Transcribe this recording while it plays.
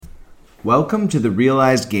Welcome to the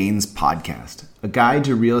Realized Gains Podcast, a guide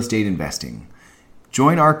to real estate investing.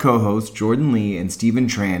 Join our co-hosts Jordan Lee and Stephen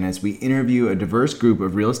Tran as we interview a diverse group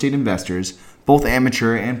of real estate investors, both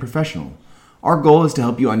amateur and professional. Our goal is to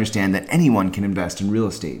help you understand that anyone can invest in real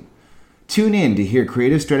estate. Tune in to hear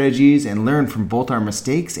creative strategies and learn from both our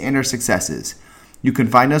mistakes and our successes. You can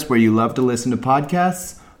find us where you love to listen to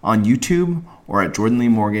podcasts, on YouTube, or at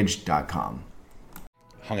jordanleemortgage.com.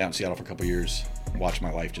 Hung out in Seattle for a couple of years, watched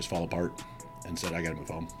my life just fall apart, and said I got to move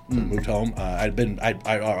home. So moved home. I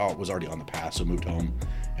was already on the path, so moved home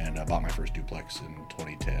and bought my first duplex in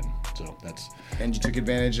 2010. So that's. And you took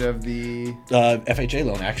advantage of the FHA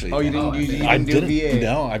loan, actually. Oh, you didn't do VA?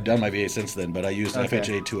 No, I've done my VA since then, but I used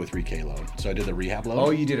FHA 203K loan. So I did the rehab loan. Oh,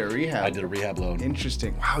 you did a rehab. I did a rehab loan.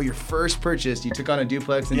 Interesting. Wow, your first purchase, you took on a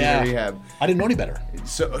duplex and did a rehab. I didn't know any better.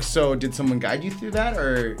 So did someone guide you through that,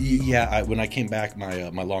 or? Yeah, when I came back,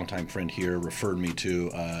 my longtime friend here referred me to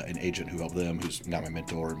an agent who helped them, who's now my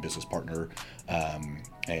mentor and business partner.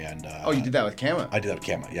 You did that with Kama? I did that with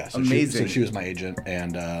Kama, yeah. So amazing. She was my agent,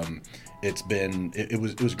 and it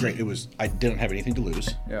was great. I didn't have anything to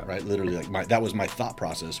lose, right? Literally, that was my thought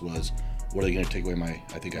process was, what are they going to take away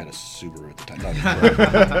I think I had a Subaru at the time.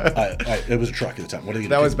 It was a truck at the time. What are they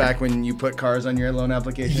going to That was back when you put cars on your loan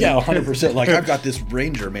application? Yeah, 100%. Like, I've got this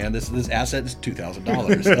Ranger, man. This asset is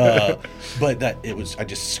 $2,000. But I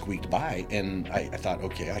just squeaked by, and I thought,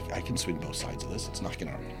 okay, I can swing both sides of this. It's not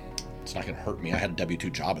going to hurt me. I had a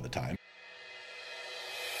W-2 job at the time.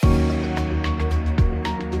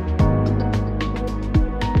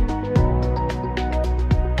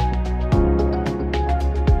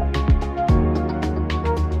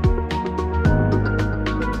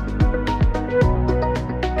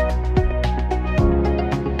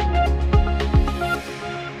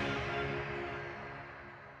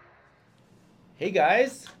 Hey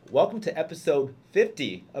guys, welcome to episode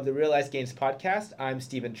 50 of the Realized Gains Podcast. I'm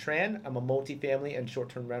Stephen Tran. I'm a multifamily and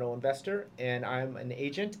short-term rental investor, and I'm an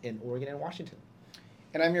agent in Oregon and Washington.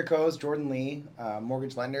 And I'm your co-host, Jordan Lee,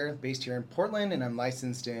 mortgage lender based here in Portland, and I'm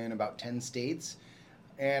licensed in about 10 states.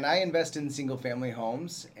 And I invest in single-family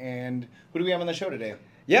homes. And who do we have on the show today?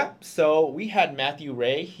 Yeah, so we had Mathew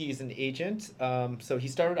Wray. He's an agent. So he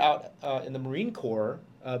started out in the Marine Corps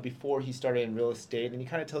before he started in real estate, and he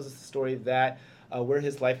kind of tells us the story that where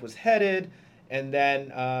his life was headed, and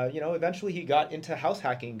then eventually he got into house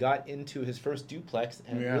hacking, got into his first duplex,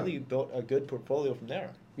 and really built a good portfolio from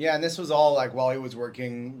there. Yeah, and this was all like while he was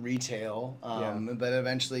working retail, but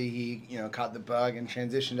eventually he caught the bug and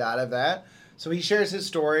transitioned out of that. So he shares his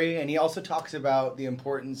story, and he also talks about the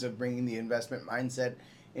importance of bringing the investment mindset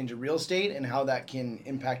into real estate and how that can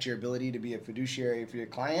impact your ability to be a fiduciary for your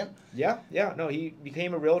client. He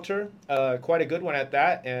became a realtor, quite a good one at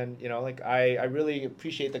that, and I really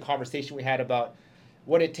appreciate the conversation we had about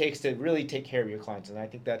what it takes to really take care of your clients, and I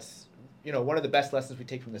think that's one of the best lessons we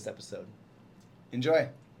take from this episode. Enjoy.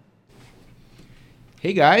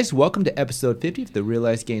 Hey guys, welcome to episode 50 of the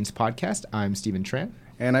Realized Gains Podcast. I'm Stephen Tran.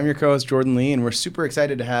 And I'm your co-host, Jordan Lee, and we're super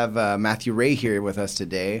excited to have Mathew Wray here with us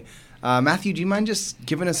today. Mathew, do you mind just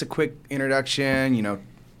giving us a quick introduction,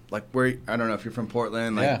 like where, I don't know if you're from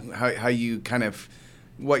Portland, how you kind of,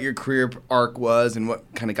 what your career arc was and what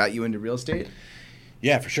kind of got you into real estate?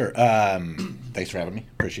 Yeah, for sure. Thanks for having me.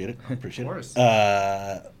 Appreciate it. Of course.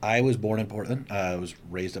 I was born in Portland. I was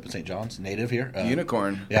raised up in St. John's, native here.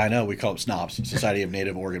 Unicorn. Yeah, I know. We call it SNOBs, Society of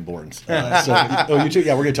Native Oregon Borns. You too?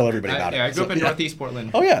 Yeah, we're going to tell everybody about it. Yeah, I grew up in Northeast Portland.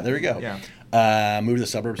 Oh, yeah, there we go. Yeah. Moved to the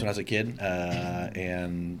suburbs when I was a kid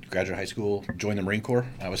and graduated high school, joined the Marine Corps.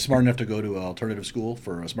 I was smart enough to go to an alternative school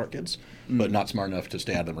for smart kids, but not smart enough to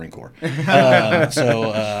stay out of the Marine Corps.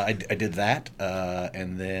 So I did that,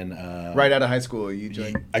 and then... right out of high school, you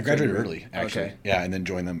joined? I graduated early, actually. Okay. Yeah, and then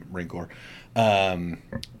joined the Marine Corps.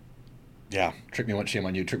 Tricked me once, shame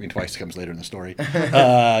on you. Tricked me twice, comes later in the story.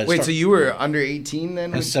 Wait, so you were under 18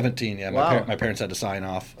 then? I was 17, yeah. Wow. My parents had to sign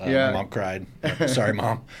off. My mom cried. Sorry,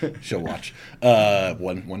 Mom. She'll watch.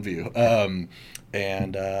 One view.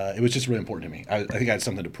 And it was just really important to me. I think I had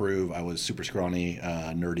something to prove. I was super scrawny,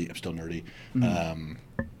 nerdy. I'm still nerdy.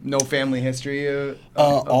 No family history?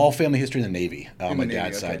 All family history in the Navy on my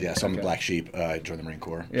dad's side, okay. yeah. So I'm a black sheep. I joined the Marine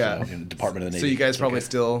Corps. Yeah. So, in the Department of the Navy. So you guys probably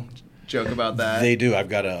still joke about that? They do. I've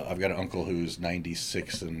got an uncle who's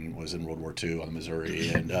 96 and was in World War II on the Missouri,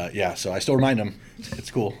 and so I still remind him.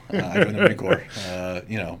 It's cool. I joined the Marine Corps,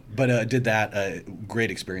 but did that.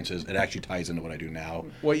 Great experiences. It actually ties into what I do now.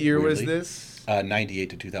 What year was this? 98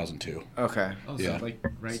 to 2002. Okay. Oh, so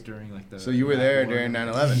right during the... So you were there during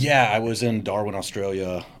 9/11? Yeah, I was in Darwin,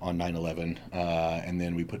 Australia on 9/11, and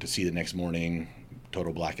then we put to sea the next morning.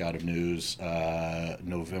 total blackout of news.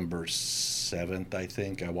 November 7th, I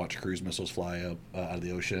think, I watched cruise missiles fly up out of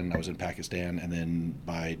the ocean. I was in Pakistan, and then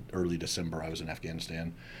by early December, I was in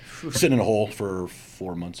Afghanistan. Sitting in a hole for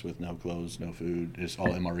 4 months with no clothes, no food, just all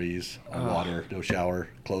MREs, all water, no shower,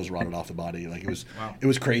 clothes rotted off the body. Like it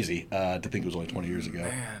was crazy to think it was only 20 years ago.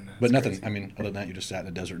 Man, but nothing. crazy. I mean, other than that, you just sat in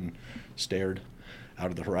the desert and stared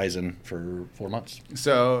out of the horizon for 4 months.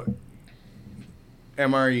 So,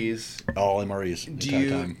 MREs. All MREs. The entire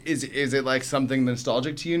time. Is it like something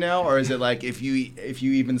nostalgic to you now, or is it like if you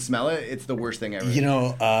even smell it, it's the worst thing ever?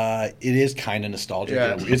 It is kind of nostalgic.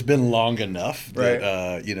 Yeah. It's been long enough that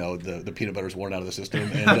Right. the peanut butter's worn out of the system,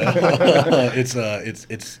 and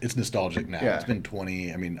it's nostalgic now. Yeah. It's been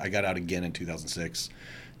 20. I mean, I got out again in 2006,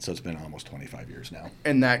 so it's been almost 25 years now.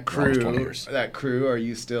 And that Almost 20 crew, years. are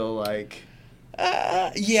you still like?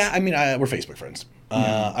 Yeah, I mean, we're Facebook friends.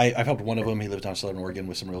 I've helped one of them. He lives down in Southern Oregon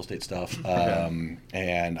with some real estate stuff,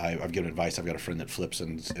 and I've given advice. I've got a friend that flips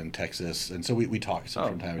in Texas, and so we talk from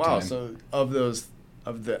time to time. Wow! So how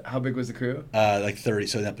big was the crew? Like 30.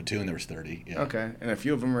 So in that platoon there was 30. Yeah. Okay, and a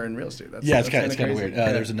few of them are in real estate. It's kind of crazy. weird.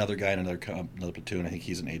 There's another guy in another platoon. I think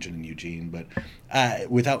he's an agent in Eugene. But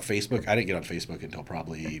without Facebook, I didn't get on Facebook until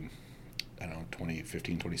probably, I don't know,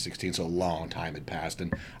 2015, 2016. So a long time had passed,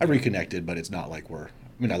 and I reconnected. But it's not like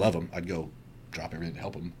I love them. I'd go drop everything to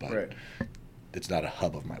help them, but Right. it's not a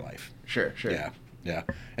hub of my life. Sure. Yeah.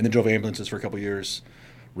 And then drove ambulances for a couple years.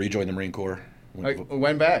 Rejoined the Marine Corps.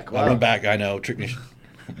 Went back. Wow. I went back. I know. Tricked me.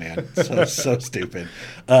 Man, so stupid.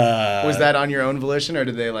 Was that on your own volition, or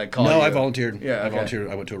did they like call you? No, I volunteered. Yeah, I okay. volunteered.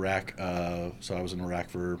 I went to Iraq. So I was in Iraq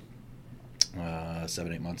for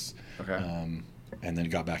 7-8 months. Okay. And then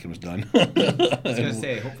got back and was done. I was gonna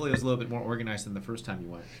say, hopefully it was a little bit more organized than the first time you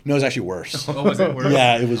went. No, it was actually worse. Oh, was it worse?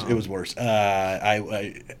 Yeah, it was worse.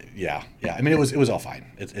 Yeah. I mean, it was all fine.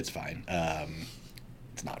 It's fine.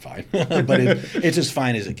 It's not fine, but it's as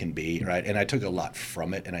fine as it can be, right? And I took a lot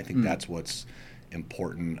from it, and I think that's what's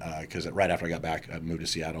important, because right after I got back, I moved to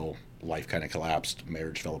Seattle. Life kind of collapsed.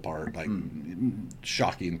 Marriage fell apart. Like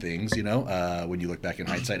shocking things, when you look back in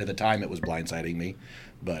hindsight. At the time, it was blindsiding me,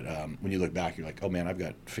 but when you look back, you're like, oh man, I've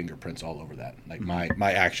got fingerprints all over that. Like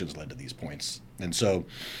my actions led to these points, and so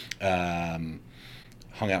hung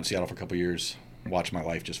out in Seattle for a couple years, watched my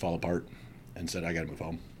life just fall apart, and said I got to move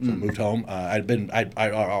home. So moved home. I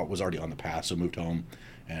was already on the path, so moved home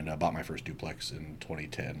and bought my first duplex in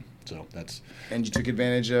 2010. So that's. And you took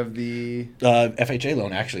advantage of the FHA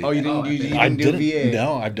loan, actually. Oh, you didn't do VA?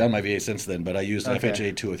 No, I've done my VA since then, but I used the Okay.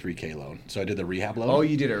 FHA 203K loan. So I did the rehab loan. Oh,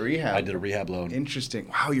 you did a rehab. I did a rehab loan. Interesting.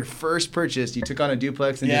 Wow, your first purchase, you took on a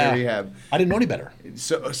duplex and did a rehab. I didn't know any better.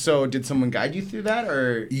 So did someone guide you through that,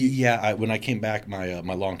 or? Yeah, when I came back, my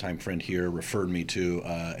longtime friend here referred me to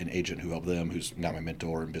an agent who helped them, who's now my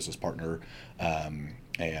mentor and business partner.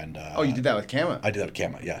 You did that with Kama. I did that with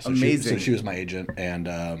Kama, yeah. So Amazing. She was my agent, and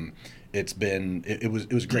it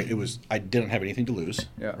was great. I didn't have anything to lose,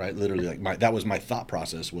 right? Literally, like that was my thought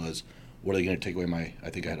process was, what are they going to take away my?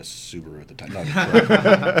 I think I had a Subaru at the time. Not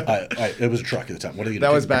a truck. It was a truck at the time. What are they going to?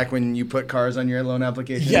 That was back when you put cars on your loan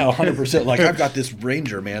application. Yeah, 100%. Like I've got this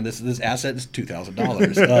Ranger, man. This asset is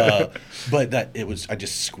 $2,000. But I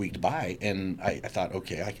just squeaked by, and I thought,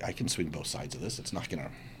 okay, I can swing both sides of this. It's not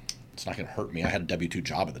gonna hurt me. I had a W-2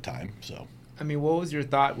 job at the time, so. I mean, what was your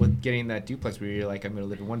thought with getting that duplex? Were you like, I'm going to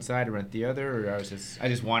live in one side and rent the other, or I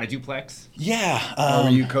just want a duplex? Yeah. Or were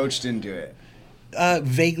you coached into it?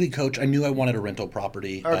 Vaguely coached. I knew I wanted a rental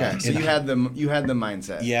property. Okay, so you had the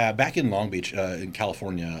mindset. Yeah, back in Long Beach, in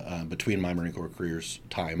California, between my Marine Corps careers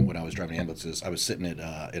time when I was driving ambulances, I was sitting in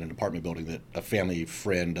an apartment building that a family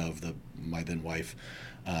friend of my then wife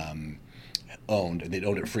owned, and they'd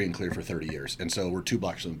owned it free and clear for 30 years. And so we're 2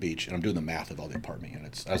 blocks from the beach, and I'm doing the math of all the apartment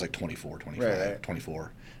units. I was like 24, 25, Right.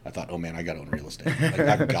 24. I thought, oh man, I got to own real estate. Like,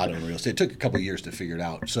 I've got to own real estate. It took a couple of years to figure it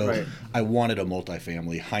out. So Right. I wanted a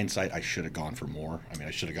multifamily. Hindsight, I should have gone for more. I mean,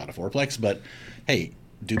 I should have got a fourplex, but hey,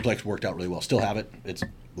 duplex worked out really well. Still have it.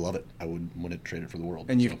 Love it. I wouldn't trade it for the world.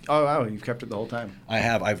 And so. You've kept it the whole time. I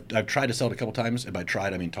have. I've tried to sell it a couple times, and by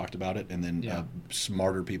tried I mean talked about it, and then Yeah.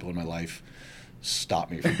 smarter people in my life stopped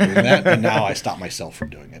me from doing that, and now I stop myself from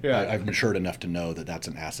doing it. Yeah. I've matured enough to know that that's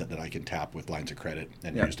an asset that I can tap with lines of credit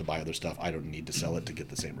and Yeah. use to buy other stuff. I don't need to sell it to get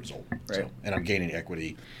the same result. Right. So, and I'm gaining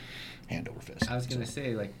equity hand over fist. I was going to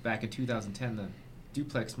say, like, back in 2010, the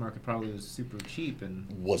duplex market probably was super cheap, and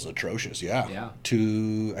Was atrocious, yeah. Yeah.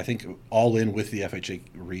 I think all in with the FHA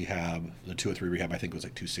rehab, the 203 rehab, I think it was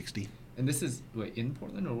like 260. And this is in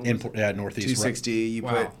Portland or northeast. 260. You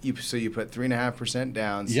Wow. put 3.5%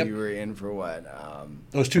 down, so Yep. you were in for what?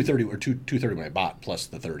 It was 230 or 230 when I bought plus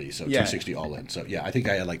the 30, so Yeah. 260 all in. So yeah, I think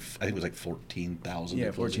it was like 14,000.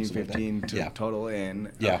 Yeah, 14, 15 total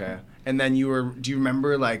in. Yeah. Okay. And then do you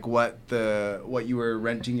remember like what you were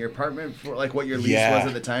renting your apartment for, like what your lease was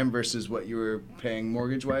at the time versus what you were paying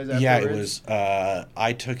mortgage wise afterwards? Yeah, it was.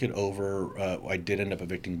 I took it over. I did end up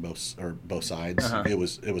evicting both sides. Uh-huh. It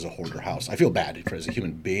was a hoarder house. I feel bad as a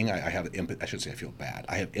human being. I have empathy. I should say I feel bad.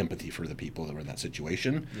 I have empathy for the people that were in that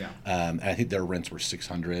situation. Yeah. And I think their rents were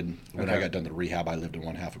 $600. When I Okay. got done the rehab, I lived in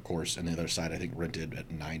one half, of course, and the other side I think rented at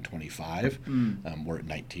 $925. We're at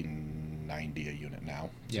 $1990 a unit now.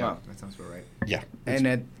 Yeah, Wow. that sounds about right. Yeah.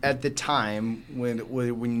 And at the time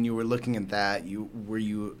when you were looking at that,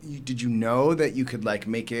 did you know that you could like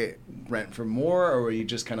make it rent for more, or were you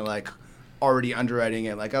just kind of like already underwriting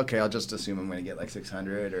it like, okay, I'll just assume I'm going to get like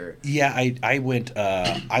 600 or? Yeah, I went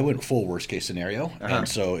full worst case scenario, Uh-huh. and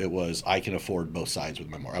so it was I can afford both sides with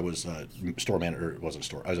my I was a store manager. It wasn't a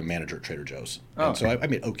store. I was a manager at Trader Joe's, and so I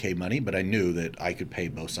made okay money, but I knew that I could pay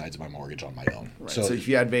both sides of my mortgage on my own. Right. So if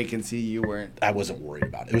you had vacancy, you weren't. I wasn't worried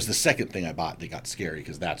about it. It was the second thing I bought that got scary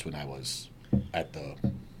because that's when I was at the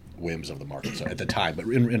whims of the market. So at the time, but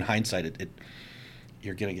in hindsight, it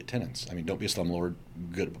you're going to get tenants. I mean, don't be a slumlord.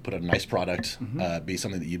 Good, put a nice product. Be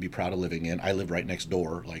something that you'd be proud of living in. I live right next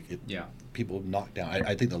door. Like it, Yeah. people knock down.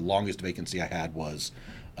 I think the longest vacancy I had was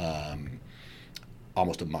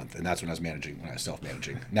almost a month, and that's when I was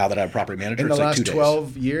self-managing. Now that I'm a property manager, In the it's like last 2 days.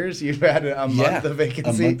 12 years, you've had a month of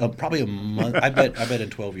vacancy? Probably a month. I bet in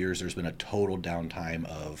 12 years there's been a total downtime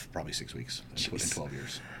of probably 6 weeks in 12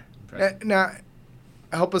 years. Now,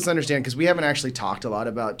 help us understand, because we haven't actually talked a lot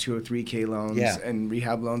about 203K loans Yeah. and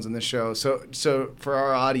rehab loans in the show. So for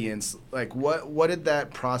our audience, like what did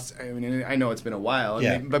that process? I mean, I know it's been a while,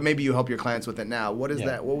 Yeah. but maybe you help your clients with it now. What is Yeah.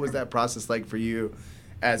 that? What was that process like for you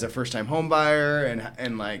as a first-time home buyer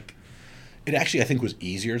and like? It actually, I think, was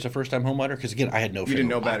easier as a first-time homeowner because, again, I had no. didn't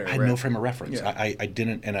know better, I had right? no frame of reference. Yeah. I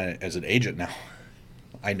didn't, and as an agent now,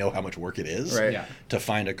 I know how much work it is Right. Yeah. to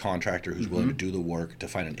find a contractor who's willing to do the work, to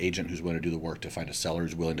find an agent who's willing to do the work, to find a seller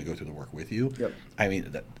who's willing to go through the work with you. Yep. I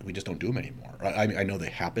mean, we just don't do them anymore. I know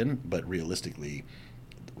they happen, but realistically,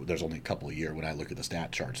 there's only a couple a year when I look at the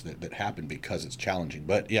stat charts that happen because it's challenging.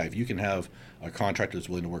 But yeah, if you can have a contractor that's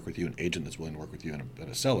willing to work with you, an agent that's willing to work with you, and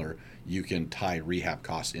a seller, you can tie rehab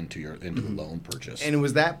costs into the loan purchase. And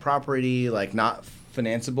was that property like not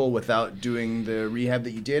financeable without doing the rehab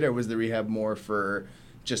that you did, or was the rehab more for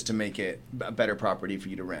just to make it a better property for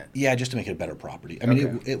you to rent? Yeah, just to make it a better property. I mean,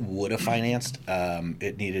 Okay. it would have financed.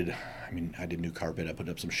 It needed, I mean, I did new carpet. I put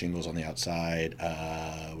up some shingles on the outside.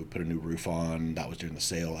 We put a new roof on. That was during the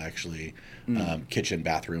sale, actually. Kitchen,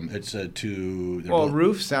 bathroom. It's Well,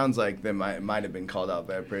 roof sounds like they might have been called out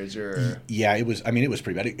by appraiser. Or... Yeah, it was. I mean, it was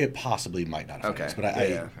pretty bad. It possibly might not have Okay. financed, but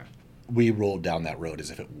Yeah. we rolled down that road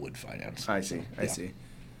as if it would finance. I see. I Yeah. see.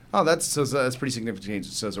 Oh, that's pretty significant change.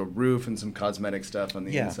 So it's a roof and some cosmetic stuff on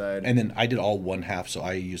the inside. And then I did all one half, so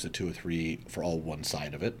I used a 203 for all one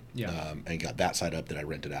side of it. Yeah. And got that side up that I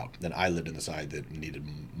rented out. Then I lived in the side that needed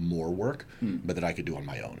more work, but that I could do on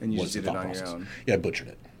my own. And you was just the did it thought on your process. own. Yeah, I butchered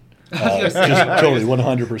it. Just totally,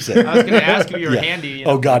 100%. I was going to ask if you were Yeah. handy. You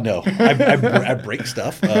know? Oh God, no! I break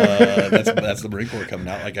stuff. That's the Marine Corps coming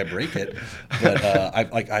out. Like I break it, but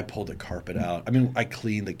I pulled the carpet out. I mean, I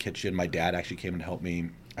cleaned the kitchen. My dad actually came and helped me.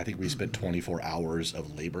 I think we spent 24 hours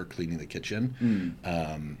of labor cleaning the kitchen.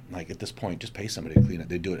 Like at this point, just pay somebody to clean it.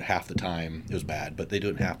 They do it half the time. It was bad, but they do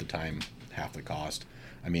it half the time, half the cost.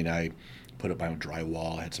 I mean, I put up my own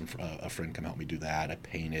drywall. I had a friend come help me do that. I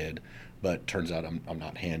painted. But turns out I'm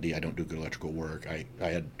not handy. I don't do good electrical work. I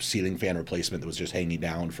had ceiling fan replacement that was just hanging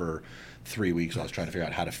down for 3 weeks. I was trying to figure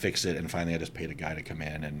out how to fix it, and finally I just paid a guy to come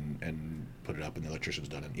in and put it up, and the electrician was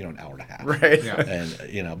done in an hour and a half. Right. Yeah.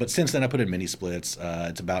 And but since then I put in mini splits.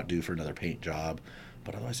 It's about due for another paint job,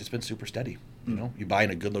 but otherwise it's been super steady. You buy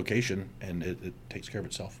in a good location and it takes care of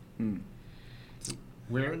itself.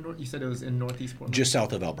 Where you said it was in Northeast Portland? Just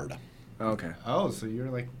south of Alberta. Okay. Oh, so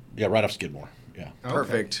you're like... Yeah, right off Skidmore. Yeah. Okay.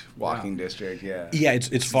 Perfect walking district. Yeah. Yeah, it's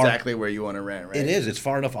far. Exactly where you want to rent, right? It is. It's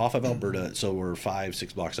far enough off of Alberta, so we're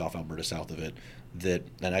 5-6 blocks off Alberta, south of it.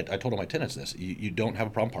 And I told all my tenants this: you don't have a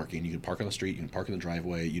problem parking. You can park on the street. You can park in the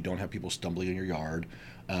driveway. You don't have people stumbling in your yard,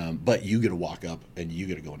 but you get to walk up and you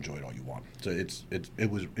get to go enjoy it all you want. So it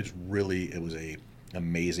was a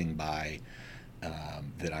amazing buy.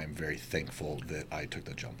 That I'm very thankful that I took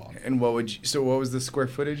the jump on. And what was the square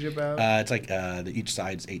footage about? It's like each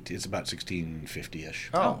side's 8. It's about 1650-ish.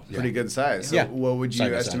 Oh, Yeah. pretty good size. So Yeah. what would you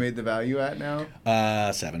Side by side. estimate the value at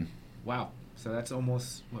now? 7. Wow. So that's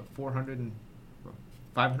almost,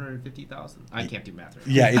 550,000? I can't do math right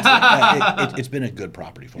now. Yeah, it's been a good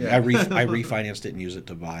property for me. Yeah. I refinanced it and used it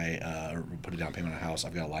to buy or put a down payment on a house.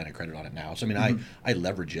 I've got a line of credit on it now. So, I mean, I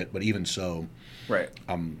leverage it, but even so, Right.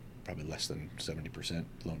 I'm probably less than 70%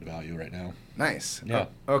 loan to value right now. Nice. Yeah.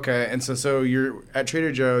 Okay, and so you're at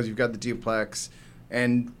Trader Joe's, you've got the duplex,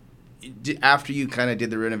 and after you kind of did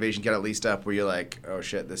the renovation, got it leased up, were you like, oh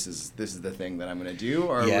shit, this is the thing that I'm going to do?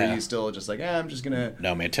 Or Yeah. were you still just like, I'm just going to...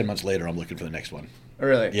 No, man, 10 months later, I'm looking for the next one. Oh,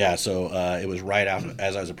 really? Yeah, so it was right after,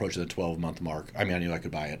 as I was approaching the 12-month mark. I mean, I knew I could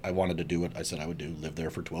buy it. I wanted to do what I said I would do, live there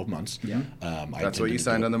for 12 months. Yeah. I That's what you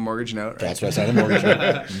signed on the mortgage note, right? That's what I signed on the mortgage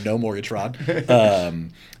note. No mortgage fraud.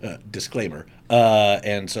 Disclaimer.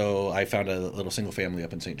 And so I found a little single family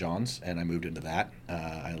up in St. John's, and I moved into that.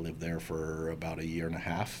 I lived there for about a year and a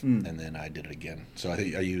half, and then I did it again. So I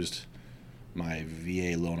think I used my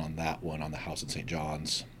VA loan on that one on the house in St.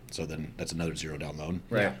 John's. So then that's another zero down loan.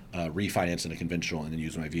 Right. Refinance in a conventional, and then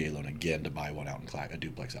use my VA loan again to buy one out in a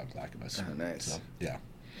duplex out in Clackamas. Oh, nice. So, yeah.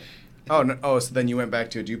 Oh, no, so then you went back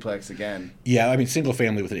to a duplex again. Yeah, I mean, single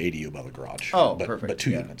family with an ADU above the garage. Oh, but, perfect. But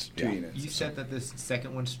two Yeah. units. Two yeah. units. You said that this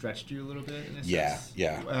second one stretched you a little bit in a Yeah, sense?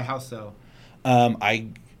 yeah. How so?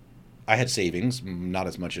 I had savings, not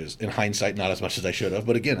as much as, in hindsight, not as much as I should have.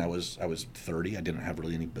 But again, I was 30. I didn't have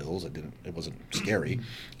really any bills. It wasn't scary,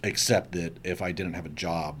 except that if I didn't have a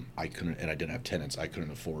job, I didn't have tenants, I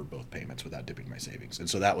couldn't afford both payments without dipping my savings. And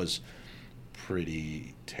so that was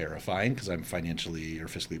pretty terrifying because I'm financially or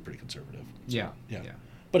fiscally pretty conservative. So, Yeah.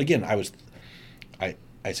 But again, I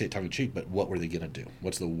say it tongue in cheek, but what were they going to do?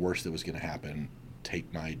 What's the worst that was going to happen?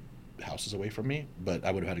 Take my houses away from me? But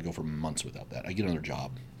I would have had to go for months without that. I get another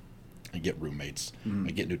job. I get roommates.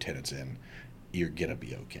 I get new tenants in. You're going to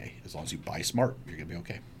be okay. As long as you buy smart, you're going to be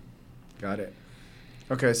okay. Got it.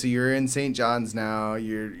 Okay, so you're in St. John's now.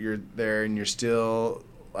 You're there, and you're still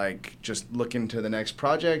like just looking to the next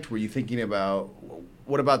project. Were you thinking about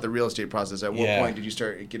what about the real estate process? At what point did you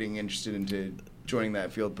start getting interested into joining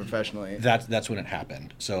that field professionally? That's when it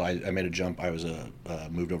happened. So I made a jump. I was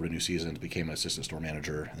moved over to New Seasons, became an assistant store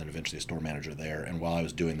manager, and then eventually a store manager there. And while I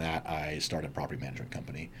was doing that, I started a property management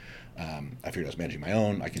company. I figured I was managing my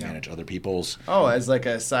own. I can manage other people's. Oh, as like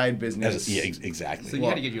a side business. Exactly. So you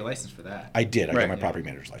had to get your license for that. I did. I got my property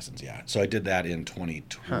manager's license, yeah. So I did that in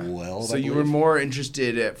 2012, So you were more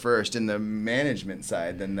interested at first in the management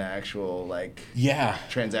side than the actual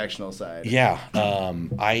transactional side. Yeah.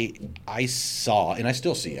 I saw, and I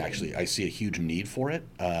still see, actually, I see a huge need for it.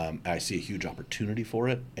 I see a huge opportunity for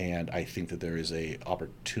it. And I think that there is a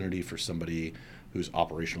opportunity for somebody who's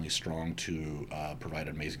operationally strong to provide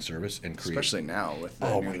an amazing service and create. Especially now with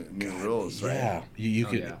the new rules, right? Yeah, you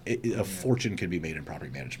could. A fortune could be made in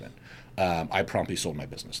property management. I promptly sold my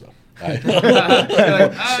business though. I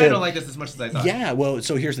don't like this as much as I thought. Yeah, well,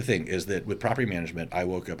 so here's the thing: is that with property management, I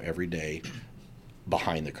woke up every day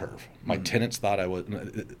behind the curve. My tenants thought I was.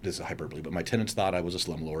 This is hyperbole, but my tenants thought I was a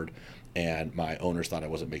slumlord, and my owners thought I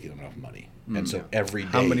wasn't making enough money. And so every day.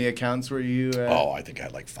 How many accounts were you at? Oh, I think I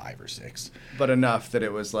had like 5 or 6. But enough that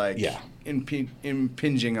it was like Yeah.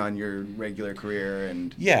 impinging on your regular career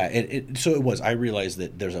and. Yeah, so it was. I realized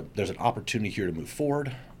that there's an opportunity here to move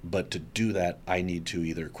forward, but to do that, I need to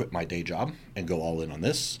either quit my day job and go all in on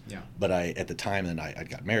this. Yeah. But at the time, then I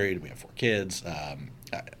got married. We have 4 kids.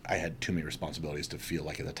 I had too many responsibilities to feel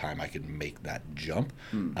like at the time I could make that jump.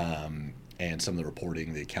 And some of the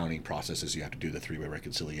reporting, the accounting processes, you have to do the 3-way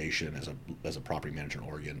reconciliation as a property manager in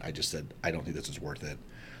Oregon. I just said, I don't think this is worth it.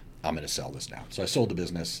 I'm going to sell this now. So I sold the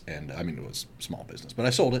business, and I mean, it was a small business, but I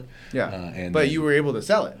sold it. Yeah. But you were able to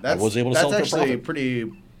sell it. I was able to sell it for That's actually profit.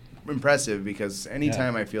 pretty impressive because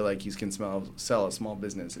anytime I feel like you can sell a small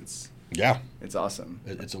business, it's awesome.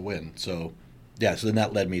 It's a win. So, so then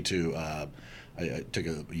that led me to, I took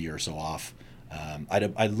a year or so off.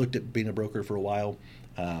 I looked at being a broker for a while.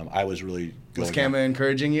 I was really going. Was Kama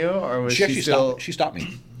encouraging you, or was she still? She stopped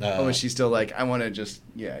me. Or was she still like, I want to just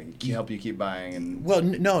help you keep buying and? Well,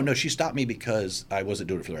 no, she stopped me because I wasn't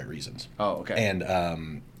doing it for the right reasons. Oh, okay.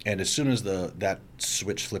 And as soon as that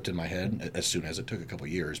switch flipped in my head, as soon as it took a couple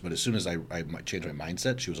of years, but as soon as I changed my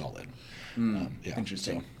mindset, she was all in.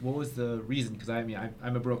 Interesting. So. What was the reason? Because I mean,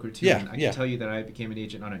 I'm a broker too, Yeah, and I can tell you that I became an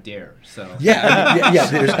agent on a dare. So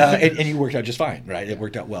And you worked out just fine, right? It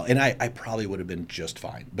worked out well, and I probably would have been just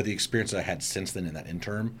fine. But the experience that I had since then in that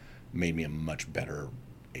interim made me a much better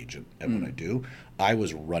agent at what I do. I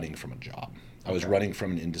was running from a job. I was running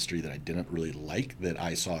from an industry that I didn't really like, that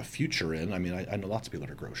I saw a future in. I mean, I know lots of people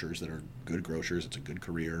that are grocers, that are good grocers. It's a good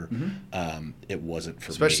career. It wasn't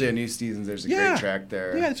for especially me. at New Seasons. There's a great track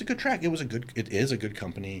there. Yeah, it's a good track. It is a good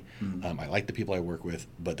company. I like the people I work with,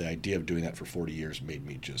 but the idea of doing that for 40 years made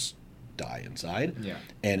me just die inside. Yeah.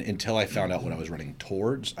 And until I found out what I was running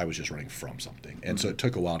towards, I was just running from something. And so it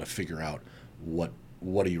took a while to figure out what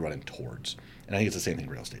are you running towards. And I think it's the same thing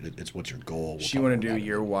in real estate. It's what's your goal. She wanted to do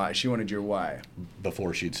your why. She wanted your why.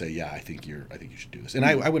 Before she'd say, yeah, I think you should do this. And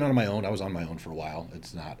I went on my own. I was on my own for a while.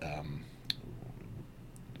 It's not.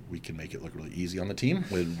 We can make it look really easy on the team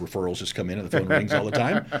when referrals just come in and the phone rings all the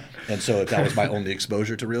time. And so if that was my only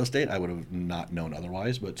exposure to real estate, I would have not known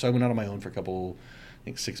otherwise. But so I went out on my own for a couple, I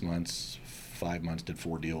think 6 months, 5 months, did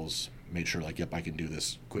 4 deals, made sure like, yep, I can do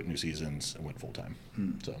this, quit New Seasons, and went full time.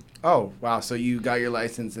 So. Oh, wow. So you got your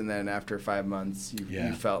license, and then after 5 months,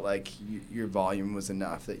 you felt like your volume was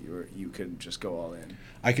enough that you could just go all in.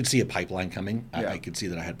 I could see a pipeline coming. I could see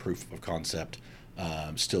that I had proof of concept.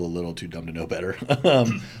 Still a little too dumb to know better,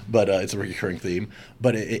 but it's a recurring theme.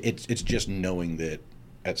 But it's just knowing that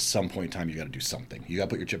at some point in time you got to do something. You got to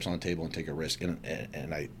put your chips on the table and take a risk.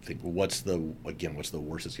 And I think what's the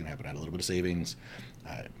worst that's going to happen? I had a little bit of savings.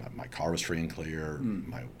 My car was free and clear.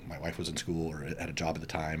 My wife was in school or had a job at the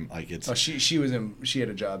time. Like it's. Oh, she had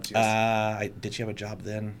a job too. Did she have a job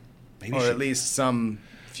then? Maybe or at least some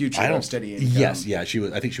future of steady income. Yes, yeah, she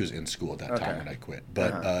was. I think she was in school at that time when I quit.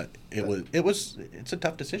 But it's a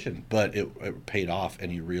tough decision, but it paid off,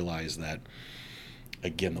 and you realize that.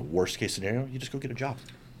 Again, the worst case scenario, you just go get a job.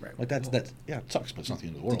 Right. Like that's it sucks, but it's not the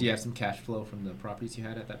end of the world. Did you have some cash flow from the properties you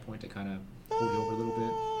had at that point to kind of hold you over a little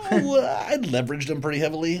bit? Well, I leveraged them pretty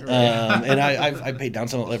heavily, and I paid down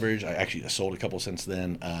some of the leverage. I actually sold a couple since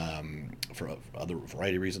then for other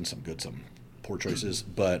variety of reasons, some good, some poor choices,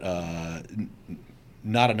 but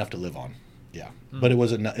not enough to live on. Yeah, but it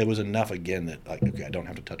was enough again that like, okay, I don't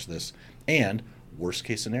have to touch this, and worst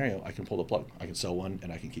case scenario, I can pull the plug. I can sell one,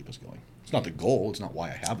 and I can keep us going. It's not the goal. It's not why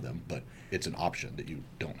I have them, but it's an option that you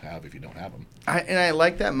don't have if you don't have them. I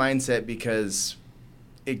like that mindset because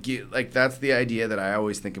that's the idea that I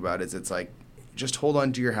always think about is it's like just hold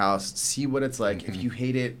on to your house, see what it's like. If you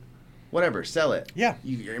hate it, whatever, sell it. Yeah.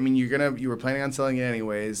 You were planning on selling it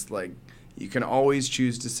anyways. Like you can always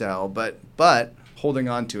choose to sell, but holding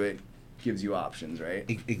on to it gives you options, right?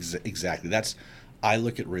 Exactly. I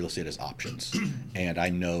look at real estate as options, and I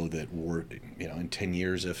know that in 10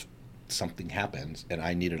 years, if something happens and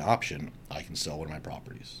I need an option, I can sell one of my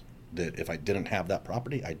properties. That if I didn't have that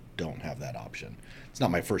property, I don't have that option. It's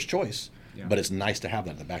not my first choice, but it's nice to have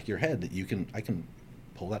that in the back of your head that I can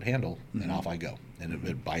pull that handle and off I go, and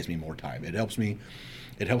it buys me more time. It helps me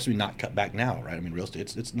not cut back now, right? I mean, real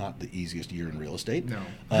estate, it's not the easiest year in real estate.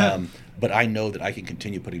 No. But I know that I can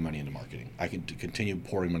continue putting money into marketing. I can continue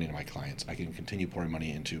pouring money into my clients. I can continue pouring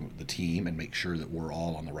money into the team and make sure that we're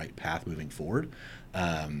all on the right path moving forward.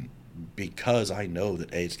 Because I know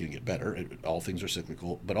that it's going to get better. All things are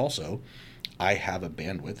cyclical, but also I have a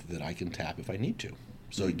bandwidth that I can tap if I need to.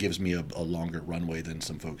 So it gives me a longer runway than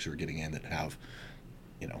some folks who are getting in that have,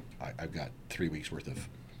 I've got 3 weeks worth of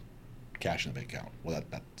cash in the bank account. Well,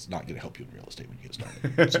 that's not going to help you in real estate when you get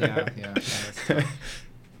started. Yeah, that's tough.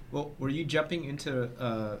 Well, were you jumping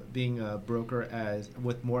into being a broker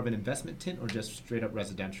with more of an investment tint, or just straight up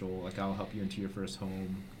residential? Like I'll help you into your first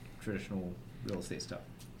home, traditional real estate stuff.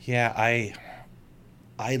 Yeah,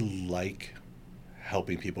 I like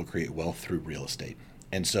helping people create wealth through real estate,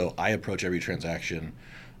 and so I approach every transaction,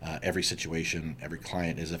 every situation, every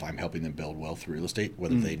client as if I'm helping them build wealth through real estate,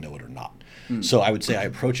 whether they know it or not. So I would say I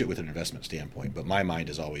approach it with an investment standpoint, but my mind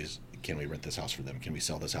is always, can we rent this house for them? Can we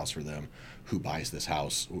sell this house for them? Who buys this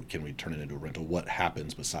house? Can we turn it into a rental? What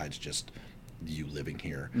happens besides just you living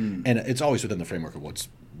here? And it's always within the framework of what's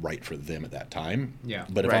right for them at that time. Yeah.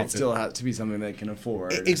 But it still has to be something they can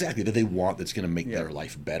afford. Exactly, that they want, that's going to make their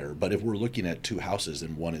life better. But if we're looking at 2 houses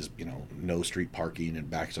and one is, no street parking and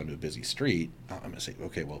backs onto a busy street, I'm going to say,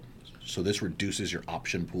 okay, well, so this reduces your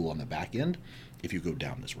option pool on the back end if you go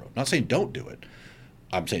down this road. Not saying don't do it.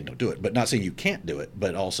 I'm saying don't do it, but not saying you can't do it,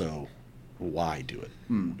 but also why do it?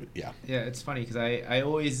 Yeah. Yeah, it's funny because I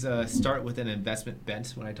always start with an investment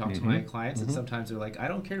bent when I talk to my clients, and sometimes they're like, I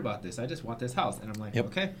don't care about this. I just want this house. And I'm like,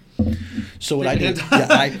 okay. So what I do,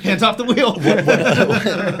 hands off the wheel.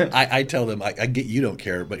 I tell them, I get you don't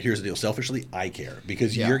care, but here's the deal. Selfishly, I care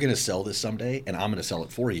because you're going to sell this someday, and I'm going to sell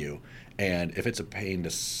it for you. And if it's a pain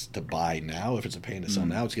to buy now, if it's a pain to sell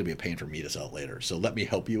now, it's going to be a pain for me to sell it later. So let me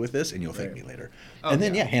help you with this, and you'll thank me later. And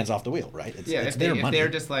then, hands off the wheel, right? It's their money. If they're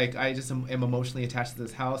just like, I just am emotionally attached to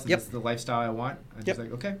this house, and this is the lifestyle I want, I'm just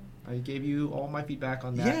like, okay, I gave you all my feedback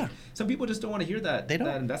on that. Yeah. Some people just don't want to hear that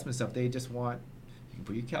investment stuff. They just want, you can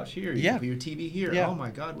put your couch here, you can put your TV here. Yeah. Oh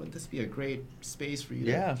my God, wouldn't this be a great space for you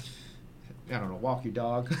to, I don't know, walk your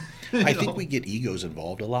dog? I think we get egos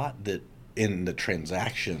involved a lot that in the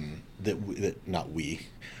transaction that not we,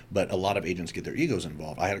 but a lot of agents get their egos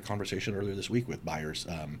involved. I had a conversation earlier this week with buyers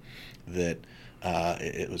that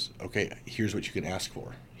it was, okay, here's what you can ask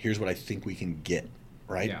for. Here's what I think we can get,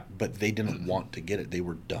 right? Yeah. But they didn't want to get it. They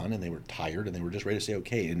were done and they were tired and they were just ready to say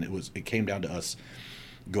okay. And it came down to us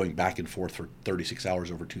going back and forth for 36 hours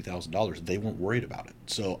over $2,000. They weren't worried about it.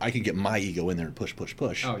 So I can get my ego in there and push.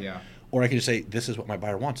 Oh, yeah. Or I can just say, this is what my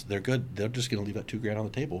buyer wants. They're good. They're just going to leave that $2,000 on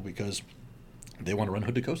the table because they want to run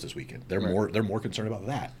Hood to Coast this weekend. They're more concerned about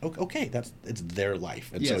that. Okay, it's their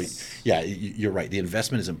life. And so you're right. The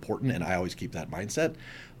investment is important, and I always keep that mindset.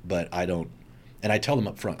 But I don't, and I tell them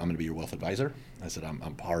up front, I'm going to be your wealth advisor. I said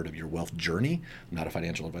I'm part of your wealth journey. I'm not a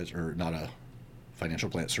financial advisor, or not a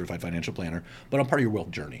certified financial planner, but I'm part of your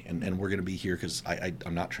wealth journey, and we're going to be here because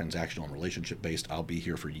I'm not transactional and relationship based. I'll be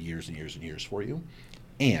here for years and years and years for you,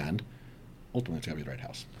 and ultimately it's got to be the right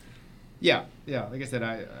house. Yeah. Like I said,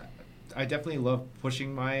 I definitely love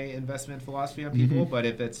pushing my investment philosophy on people, but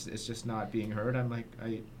if it's just not being heard, I'm like,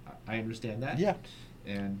 I understand that. Yeah.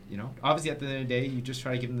 And, obviously at the end of the day, you just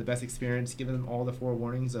try to give them the best experience, give them all the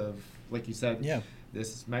forewarnings of, like you said,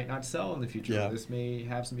 this might not sell in the future. Yeah. This may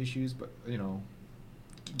have some issues, but,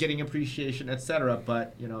 getting appreciation, etc.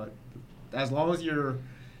 But, as long as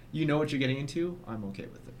you know what you're getting into, I'm okay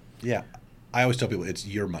with it. Yeah. I always tell people it's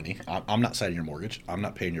your money. I'm not signing your mortgage. I'm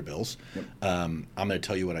not paying your bills. Yep. I'm going to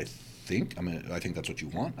tell you what I think. I think that's what you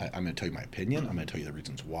want. I'm going to tell you my opinion. I'm going to tell you the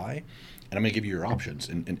reasons why. And I'm going to give you your options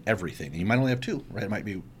in everything. And you might only have two, right? It might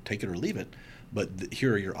be take it or leave it. But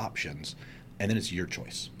here are your options. And then it's your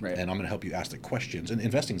choice. Right. And I'm going to help you ask the questions. And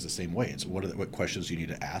investing is the same way. It's what questions you need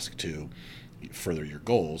to ask to further your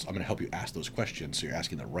goals. I'm going to help you ask those questions so you're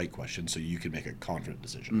asking the right questions so you can make a confident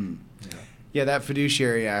decision. Yeah, that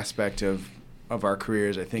fiduciary aspect of our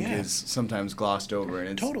careers, I think, is sometimes glossed over.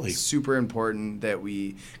 And it's super important that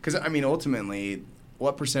because ultimately,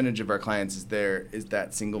 what percentage of our clients is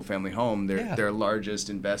that single family home, their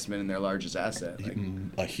largest investment and their largest asset?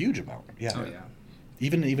 A huge amount. Yeah. Oh, yeah.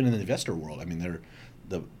 Even in the investor world,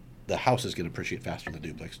 the house is going to appreciate faster than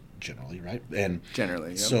duplex generally, right? And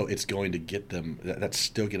generally, so it's going to get them. That's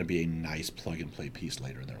still going to be a nice plug and play piece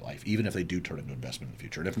later in their life, even if they do turn it into investment in the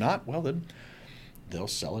future. And if not, well then they'll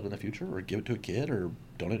sell it in the future or give it to a kid or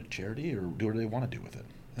donate it to charity or do whatever they want to do with it.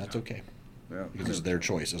 That's okay. Yeah. Because it's their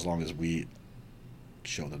choice as long as we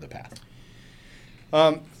show them the path.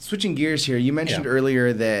 Switching gears here, you mentioned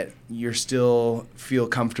earlier that you still feel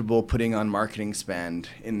comfortable putting on marketing spend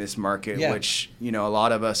in this market, which, a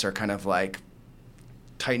lot of us are kind of like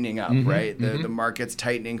tightening up, right? The market's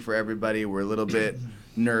tightening for everybody. We're a little bit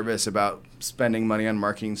nervous about spending money on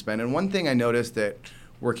marketing spend. And one thing I noticed that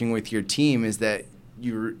working with your team is that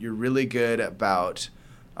you're really good about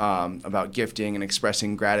gifting and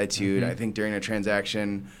expressing gratitude. I think during a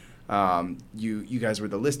transaction, you guys were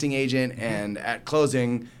the listing agent, and at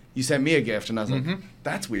closing, you sent me a gift, and I was like,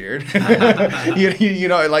 that's weird.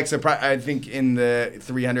 Like surprise. I think in the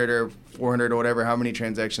 300 or 400 or whatever, how many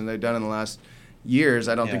transactions I've done in the last years,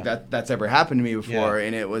 I don't think that's ever happened to me before,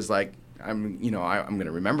 and it was like I'm going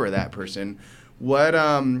to remember that person. What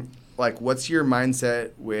what's your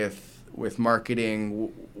mindset with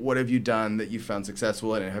marketing? What have you done that you found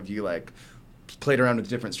successful, and have you played around with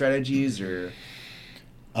different strategies or?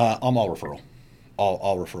 I'm all referral,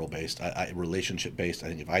 all referral based. I relationship based. I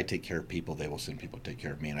think if I take care of people, they will send people to take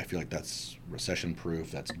care of me, and I feel like that's recession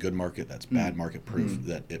proof. That's good market. That's bad market proof.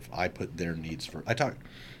 That if I put their needs first, I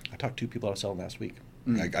talked 2 people out of selling last week.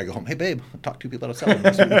 I go home, hey babe, I talked 2 people out of selling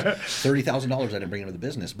last week. $30,000 I didn't bring into the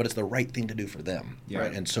business, but it's the right thing to do for them,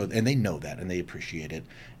 right? And so they know that and they appreciate it,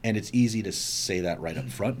 and it's easy to say that right up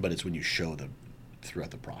front, but it's when you show them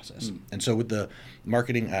throughout the process. And so with the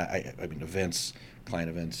marketing, I mean events.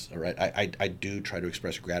 Client events, all right. I do try to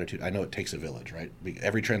express gratitude. I know it takes a village, right?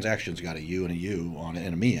 Every transaction's got a you and a you on it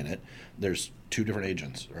and a me in it. There's 2 different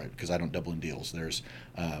agents, right? Because I don't double in deals. There's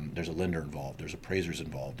a lender involved. There's appraisers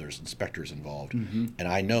involved. There's inspectors involved. And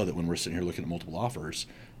I know that when we're sitting here looking at multiple offers,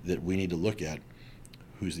 that we need to look at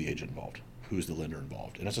who's the agent involved, who's the lender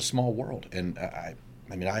involved, and it's a small world. And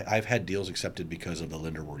I've had deals accepted because of the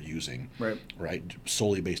lender we're using, right?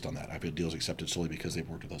 Solely based on that. I've had deals accepted solely because they've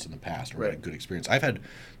worked with us in the past or had a good experience. I've had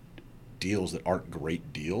deals that aren't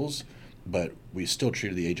great deals but we still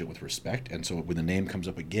treated the agent with respect. And so when the name comes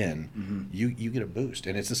up again, you get a boost.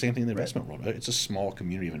 And it's the same thing in the investment world. It's a small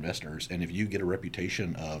community of investors. And if you get a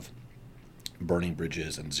reputation of burning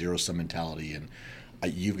bridges and zero-sum mentality and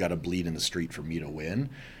you've got to bleed in the street for me to win,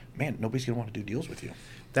 man, nobody's going to want to do deals with you.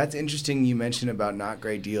 That's interesting you mentioned about not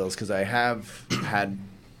great deals, because I have had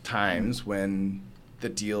times when the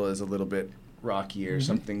deal is a little bit rocky or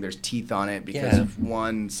something. There's teeth on it because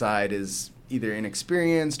one side is either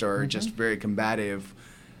inexperienced or just very combative.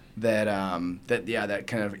 That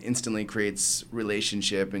kind of instantly creates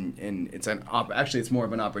relationship, and it's actually it's more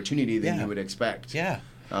of an opportunity than you would expect. Yeah.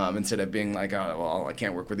 Instead of being like, oh, well, I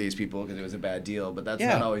can't work with these people because it was a bad deal. But that's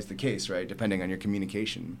not always the case, right? Depending on your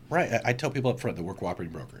communication. Right. I tell people up front that we're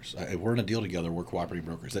cooperating brokers. If we're in a deal together, we're cooperating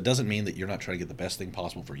brokers. That doesn't mean that you're not trying to get the best thing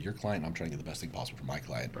possible for your client. I'm trying to get the best thing possible for my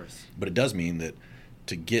client. But it does mean that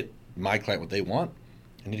to get my client what they want,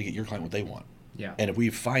 I need to get your client what they want. Yeah. And if we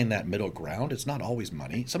find that middle ground, it's not always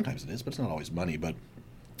money. Sometimes it is, but it's not always money. But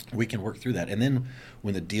we can work through that. And then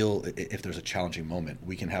when the deal, if there's a challenging moment,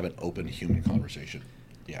 we can have an open human conversation.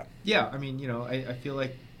 Yeah. Yeah, I mean, I feel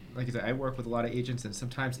like I said, I work with a lot of agents, and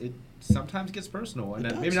sometimes it gets personal,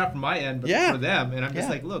 and maybe not from my end, but for them. And I'm just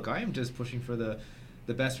like, look, I am just pushing for the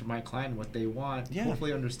best for my client, what they want. Yeah.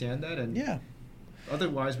 Hopefully, understand that, and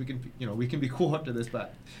otherwise we can be cool after this,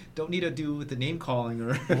 but don't need to do with the name calling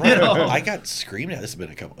or. I got screamed at. This has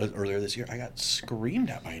been earlier this year. I got screamed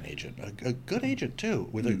at by an agent, a good agent too,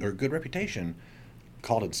 with a good reputation,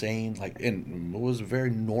 called insane, and it was a very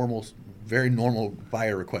normal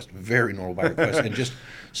buyer request, and just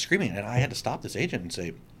screaming. And I had to stop this agent and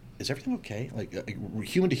say, "Is everything okay?"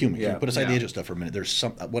 Human to human. Can we put aside the agent stuff for a minute? There's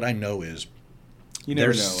what I know is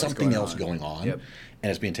there's something else going on, and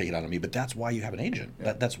it's being taken out of me. But that's why you have an agent.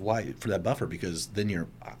 That's why, for that buffer, because then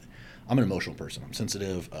I'm an emotional person. I'm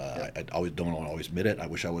sensitive. I always don't always admit it. I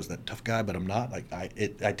wish I was that tough guy, but I'm not.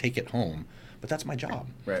 I take it home. But that's my job,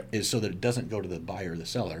 is so that it doesn't go to the buyer or the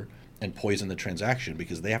seller and poison the transaction,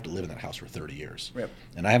 because they have to live in that house for 30 years.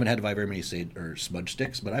 And I haven't had to buy very many smudge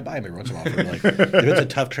sticks, but I buy them every once in a while. If it's a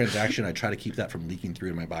tough transaction, I try to keep that from leaking through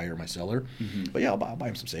to my buyer or my seller. But I'll buy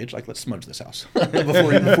them some sage. Let's smudge this house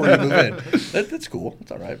before you move in. That's cool.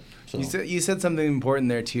 It's all right. So. You said something important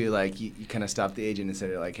there too. You kind of stopped the agent and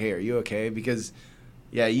said, hey, are you okay? Because,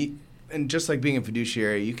 and just like being a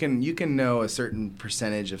fiduciary, you can know a certain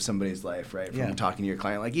percentage of somebody's life, right? From talking to your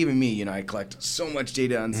client. Like even me, I collect so much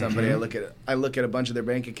data on somebody. I look at a bunch of their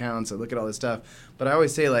bank accounts. I look at all this stuff. But I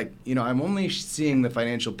always say, I'm only seeing the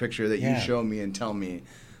financial picture that you show me and tell me.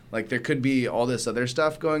 There could be all this other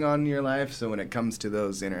stuff going on in your life. So when it comes to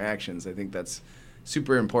those interactions, I think that's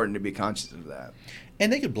super important to be conscious of that.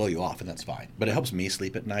 And they could blow you off, and that's fine. But it helps me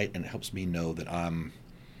sleep at night, and it helps me know that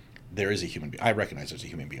there is a human being. I recognize there's a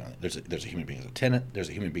human being on it. There's a human being as a tenant. There's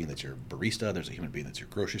a human being that's your barista. There's a human being that's your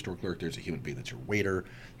grocery store clerk. There's a human being that's your waiter.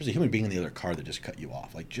 There's a human being in the other car that just cut you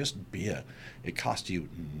off. It costs you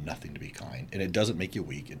nothing to be kind, and it doesn't make you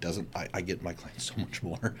weak. It doesn't. I get my clients so much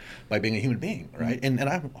more by being a human being, right? And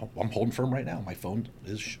I'm holding firm right now. My phone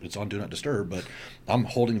it's on Do Not Disturb, but I'm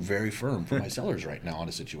holding very firm for my sellers right now on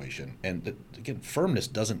a situation. And again, firmness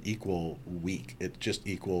doesn't equal weak. It just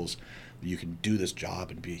equals you can do this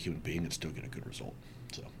job and be a human being and still get a good result.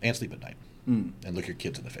 So, and sleep at night and look your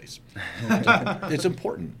kids in the face. It's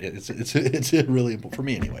important. It's really important for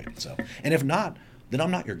me anyway. So, and if not, then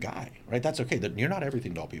I'm not your guy, right? That's okay. You're not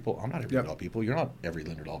everything to all people. I'm not everything to all people. You're not every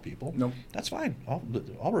lender to all people. Nope. That's fine.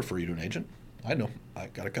 I'll refer you to an agent. I know. I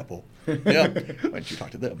got a couple. Yeah. Why don't you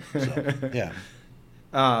talk to them? So, yeah.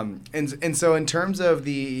 And so in terms of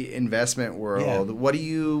the investment world, what are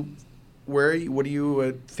you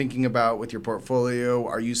thinking about with your portfolio?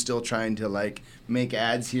 Are you still trying to make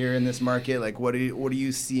ads here in this market? What are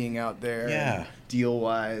you seeing out there? Deal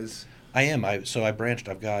wise? I am. So I branched.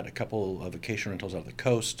 I've got a couple of vacation rentals out of the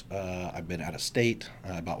coast. I've been out of state.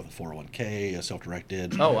 I bought with a 401k,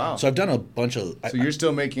 self-directed. Oh, wow. So I've done a bunch of... So you're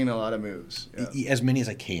still making a lot of moves. As many as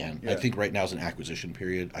I can. I think right now is an acquisition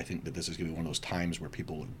period. I think that this is going to be one of those times where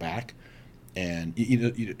people look back. And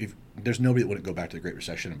if there's nobody that wouldn't go back to the Great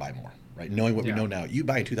Recession and buy more, right? Knowing what we know now, you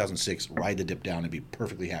buy in 2006, ride the dip down, and be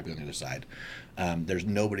perfectly happy on the other side. There's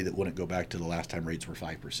nobody that wouldn't go back to the last time rates were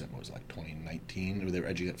 5%. What was it, 2019, where they were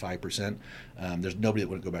edging at 5%? There's nobody that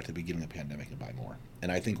wouldn't go back to the beginning of the pandemic and buy more.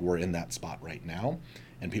 And I think we're in that spot right now,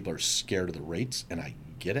 and people are scared of the rates, and I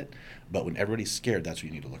get it. But when everybody's scared, that's when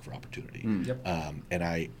you need to look for opportunity.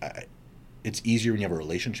 And it's easier when you have a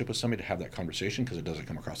relationship with somebody to have that conversation, because it doesn't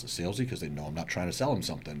come across as salesy, because they know I'm not trying to sell them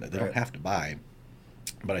something. They don't have to buy.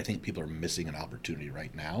 But I think people are missing an opportunity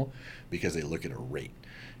right now because they look at a rate.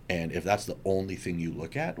 And if that's the only thing you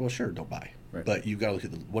look at, well, sure, don't buy. Right. But you've got to look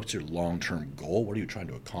at what's your long-term goal? What are you trying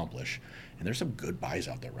to accomplish? And there's some good buys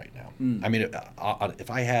out there right now. I mean,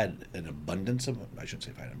 if I had an abundance of, I shouldn't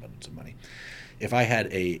say if I had an abundance of money. If I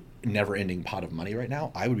had a never-ending pot of money right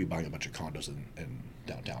now, I would be buying a bunch of condos in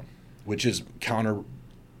downtown, which is counter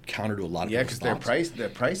to a lot of yeah, because their price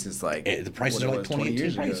is like the prices are like 20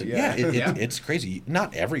 years ago. Yeah, it's crazy.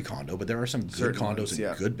 Not every condo, but there are some good Certain condos ones,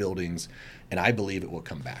 and good buildings, and I believe it will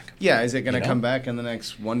come back. Yeah, is it going to come back in the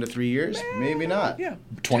next 1 to 3 years? Maybe not. Yeah,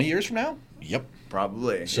 20 years from now. Yep,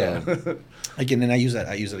 probably. So again, and I use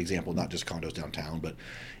that example, not just condos downtown, but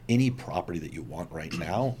any property that you want right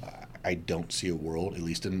now. I don't see a world, at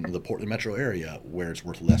least in the Portland metro area, where it's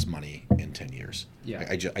worth less money in 10 years. Yeah,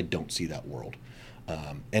 I don't see that world.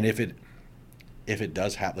 And if it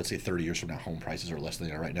does happen, let's say 30 years from now, home prices are less than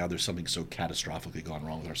they are right now, there's something so catastrophically gone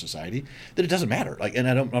wrong with our society that it doesn't matter. Like, and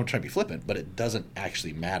I'm trying to be flippant, but it doesn't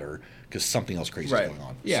actually matter because something else crazy is going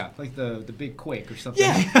on. Yeah, like the big quake or something.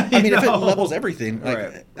 Yeah, I mean, if it levels everything,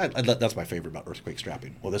 like, that's my favorite about earthquake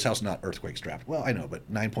strapping. Well, this house is not earthquake strapped. Well, I know,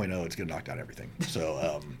 but 9.0, it's going to knock down everything.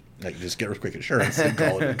 So, like, just get earthquake insurance and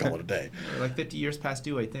call it a day. Like 50 years past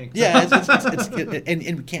due, I think. Yeah,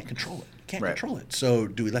 and we can't control it. Can't control it. So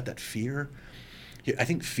do we let that fear? I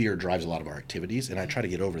think fear drives a lot of our activities, and I try to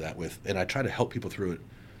get over that and I try to help people through it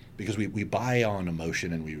because we buy on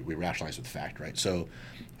emotion and we rationalize with fact, right? So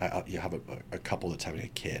you have a couple that's having a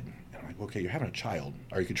kid. And I'm like, okay, you're having a child.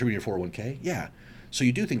 Are you contributing your 401k? Yeah. So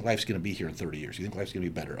you do think life's going to be here in 30 years. You think life's going to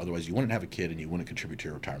be better. Otherwise, you wouldn't have a kid and you wouldn't contribute to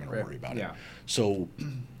your retirement or worry about it. So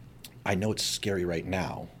I know it's scary right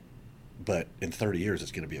now, but in 30 years,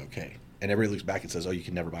 it's going to be okay. And everybody looks back and says, oh, you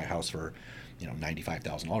can never buy a house for,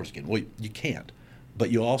 $95,000 again. Well, you can't.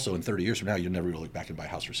 But you also, in 30 years from now, you'll never really look back and buy a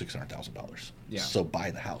house for $600,000. Yeah. So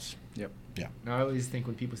buy the house. Yep. Yeah. Now, I always think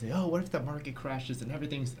when people say, oh, what if the market crashes and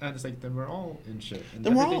everything's, and it's like, then we're all in shit. And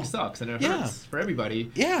then everything sucks and it hurts for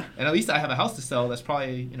everybody. Yeah. And at least I have a house to sell that's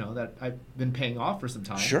probably, that I've been paying off for some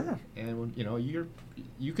time. Sure. And,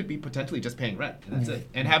 you could be potentially just paying rent, and that's it.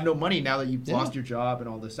 And have no money now that you've lost your job and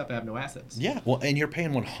all this stuff and have no assets. Yeah. Well, and you're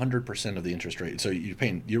paying 100% of the interest rate. So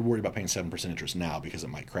you're worried about paying 7% interest now because it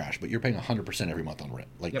might crash, but you're paying 100% every month on rent.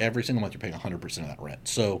 Like every single month you're paying 100% of that rent.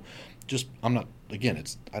 So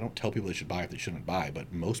I don't tell people they should buy if they shouldn't buy,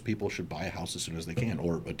 but most people should buy a house as soon as they can,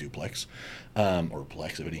 or a duplex, or a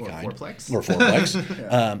plex of any kind. Or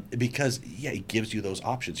fourplex. Because, it gives you those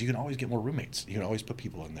options. You can always get more roommates. You can always put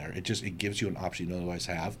people in there. It gives you an option you don't otherwise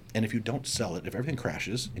have. And if you don't sell it, if everything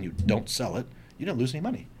crashes and you don't sell it, you don't lose any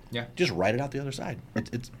money. Yeah. Just ride it out the other side.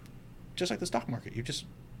 It's just like the stock market. You just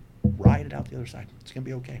ride it out the other side. It's going to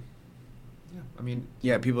be okay. Yeah, I mean,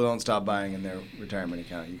 people don't stop buying in their retirement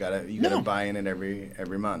account. You gotta buy in it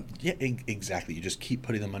every month. Yeah, exactly. You just keep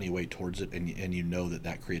putting the money away towards it, and you know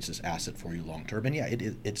that creates this asset for you long term. And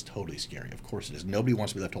it's totally scary. Of course it is. Nobody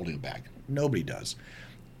wants to be left holding a bag. Nobody does.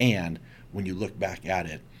 And when you look back at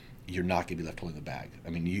it, you're not going to be left holding the bag. I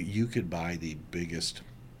mean, you could buy the biggest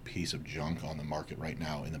piece of junk on the market right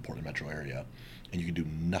now in the Portland metro area, and you can do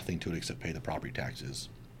nothing to it except pay the property taxes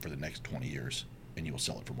for the next 20 years. And you will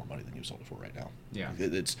sell it for more money than you sold it for right now. Yeah,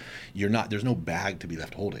 there's no bag to be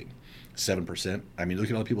left holding. 7%. I mean, look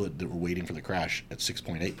at all the people that were waiting for the crash at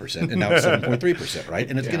 6.8%, and now it's 7.3%, right?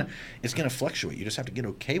 And it's gonna fluctuate. You just have to get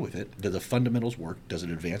okay with it. Do the fundamentals work? Does it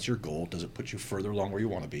advance your goal? Does it put you further along where you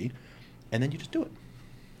want to be? And then you just do it.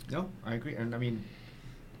 No, I agree. And I mean,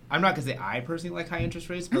 I'm not gonna say I personally like high interest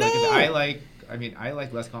rates, but no. I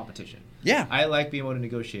like less competition. Yeah. I like being able to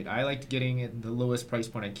negotiate. I like getting at the lowest price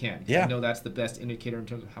point I can. Yeah. I know that's the best indicator in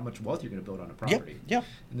terms of how much wealth you're going to build on a property. Yeah.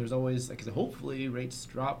 And there's always, like I said, hopefully rates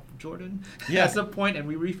drop, Jordan, at some point, and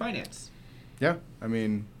we refinance. Yeah. I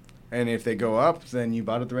mean, and if they go up, then you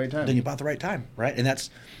bought at the right time. Right? And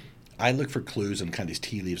I look for clues and kind of these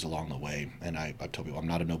tea leaves along the way. And I tell people I'm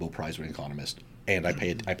not a Nobel Prize winning economist. And I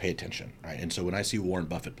pay attention, right? And so when I see Warren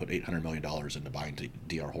Buffett put $800 million into buying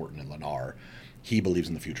D.R. Horton and Lennar, he believes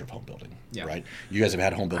in the future of home building, right? You guys have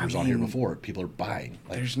had home builders on here before. People are buying.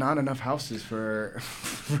 There's not enough houses for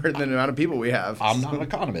the amount of people we have. I'm not an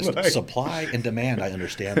economist. Supply and demand, I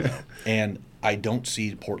understand though, and I don't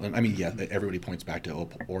see Portland. I mean, everybody points back to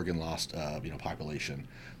Oregon lost, population.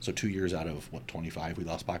 So 2 years out of 25 we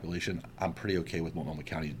lost population. I'm pretty okay with Multnomah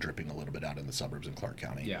County dripping a little bit out in the suburbs in Clark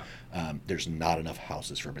County. Yeah. There's not enough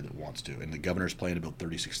houses for everybody that wants to, and the governor's plan to build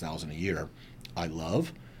 36,000 a year.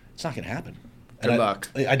 It's not going to happen. Good luck.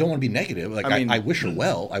 I don't want to be negative. I wish her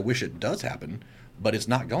well. I wish it does happen, but it's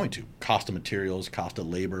not going to. Cost of materials, cost of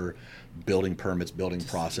labor, building permits, building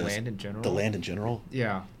process. Land in general. The land in general.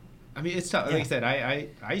 Yeah. I mean, it's tough. Yeah. Like I said,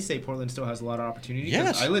 I say Portland still has a lot of opportunity.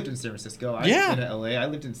 Yes. I lived in San Francisco. I Yeah. lived in LA. I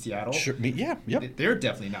lived in Seattle. Sure. Yeah. Yep. They're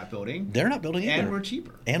definitely not building. They're not building either. And we're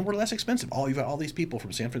cheaper. And we're less expensive. You've got all these people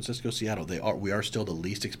from San Francisco, Seattle. We are still the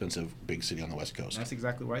least expensive big city on the West Coast. That's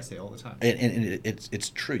exactly what I say all the time. And it's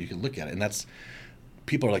true. You can look at it, and that's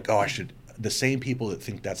people are like, oh, I should. The same people that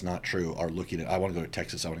think that's not true are looking at. I want to go to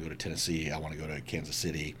Texas. I want to go to Tennessee. I want to go to Kansas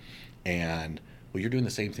City, and well, you're doing the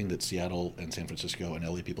same thing that Seattle and San Francisco and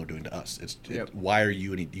LA people are doing to us. Why are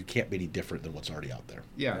you you can't be any different than what's already out there.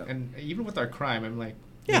 Yeah, and even with our crime, I'm like,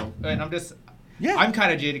 Yeah. and I'm just, Yeah. I'm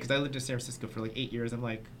kind of jaded because I lived in San Francisco for like 8 years. I'm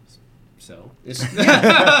like, so it's,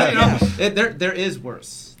 there is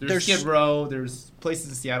worse. There's Skid Row. There's places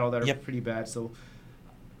in Seattle that are pretty bad. So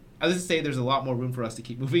I was just saying, there's a lot more room for us to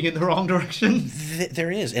keep moving in the wrong direction.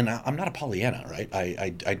 There is, and I'm not a Pollyanna, right?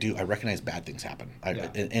 I recognize bad things happen.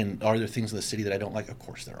 And are there things in the city that I don't like? Of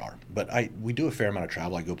course there are. But we do a fair amount of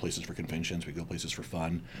travel. I go places for conventions. We go places for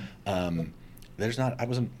fun. There's not. I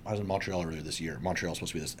was in Montreal earlier this year. Montreal is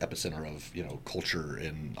supposed to be this epicenter of culture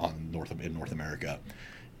in North America.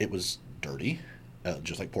 It was dirty,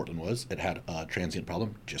 just like Portland was. It had a transient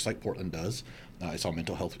problem, just like Portland does. I saw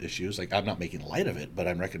mental health issues. Like, I'm not making light of it, but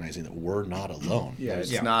I'm recognizing that we're not alone. Yeah,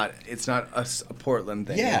 it's not a Portland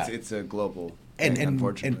thing. Yeah. It's a global and thing,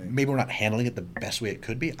 unfortunately. And maybe we're not handling it the best way it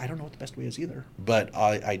could be. I don't know what the best way is either. But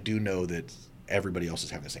I do know that everybody else is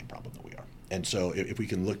having the same problem that we are. And so if we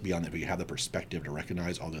can look beyond that, if we have the perspective to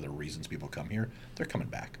recognize all the other reasons people come here, they're coming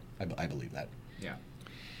back. I believe that. Yeah.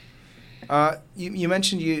 You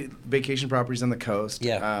mentioned vacation properties on the coast.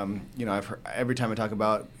 Yeah. I've heard, every time I talk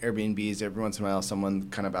about Airbnbs, every once in a while, someone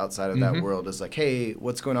kind of outside of that world is like, "Hey,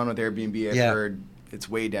 what's going on with Airbnb? I've heard it's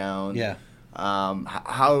way down." Yeah.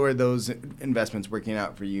 How are those investments working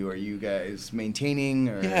out for you? Are you guys maintaining?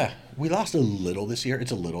 Or? Yeah, we lost a little this year.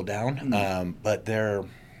 It's a little down, but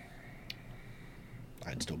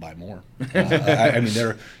I'd still buy more.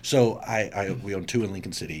 We own 2 in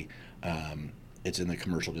Lincoln City. It's in the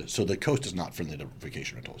commercial, so the coast is not friendly to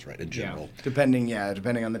vacation rentals, right? In general, depending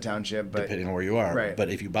on the township, but depending on where you are. Right. But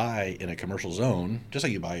if you buy in a commercial zone, just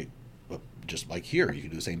like you buy, just like here, you can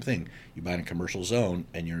do the same thing. You buy in a commercial zone,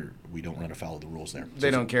 and we don't run afoul of the rules there.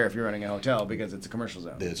 They don't care if you're running a hotel because it's a commercial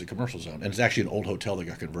zone. It's a commercial zone, and it's actually an old hotel that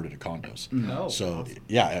got converted to condos. Oh, so awesome.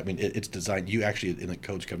 yeah, I mean, it's designed. You actually, in the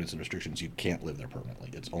codes, covenants, and restrictions, you can't live there permanently.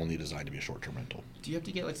 It's only designed to be a short-term rental. Do you have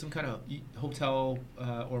to get like some kind of hotel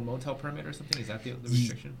or motel permit or something? Is that the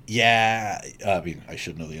restriction? Yeah, I mean, I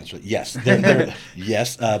should know the answer. Yes,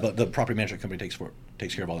 yes, but the property management company takes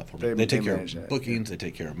care of all that for me. They take care of bookings. They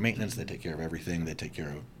take care of maintenance. They take care of everything. They take care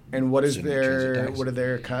of. And what is their tax. what are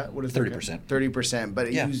their cut? What is 30%. 30%,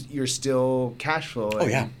 but you're still cash flow. Oh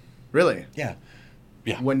yeah, really? Yeah.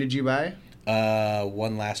 When did you buy?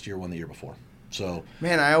 One last year, one the year before. So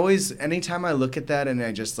man, anytime I look at that and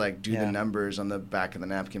I just like do the numbers on the back of the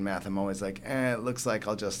napkin math, I'm always like, it looks like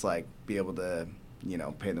I'll just like be able to,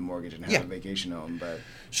 pay the mortgage and have a vacation home. But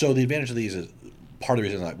so the advantage of these is part of the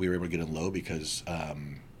reason that we were able to get in low because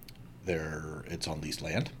it's on leased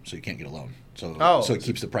land, so you can't get a loan. So it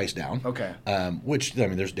keeps the price down. Okay. Which, I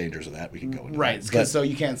mean, there's dangers of that. We can go into right, that. so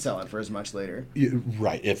you can't sell it for as much later.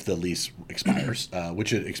 Right, if the lease expires,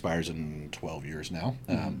 which it expires in 12 years now.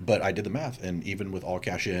 But I did the math, and even with all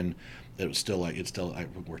cash in, it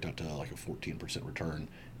worked out to like a 14% return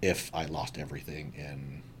if I lost everything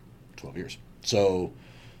in 12 years. So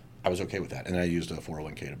I was okay with that, and then I used a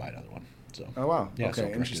 401k to buy another one. So. Oh wow! Yeah,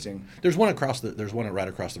 okay, interesting. There's one right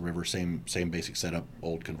across the river. Same basic setup.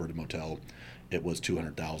 Old converted motel. It was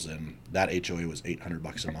 $200,000. That HOA was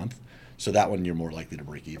 $800 a month. So that one you're more likely to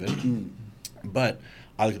break even. But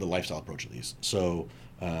I look at the lifestyle approach of these. So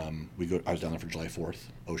I was down there for July 4th.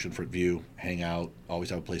 Oceanfront view, hang out,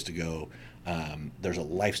 always have a place to go. There's a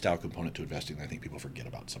lifestyle component to investing that I think people forget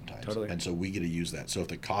about sometimes. Totally. And so we get to use that. So if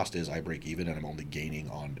the cost is I break even and I'm only gaining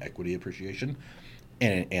on equity appreciation.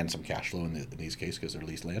 And some cash flow in these cases because they're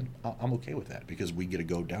leased land, I'm okay with that because we get to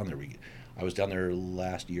go down there. I was down there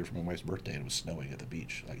last year for my wife's birthday and it was snowing at the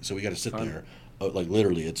beach. So we got to sit there,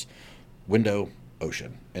 literally it's window,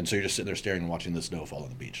 ocean. And so you're just sitting there staring and watching the snow fall on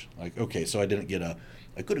the beach. Like, okay, so I didn't get I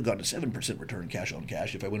could have gotten a 7% return cash on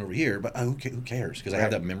cash if I went over here, but who cares? Because I have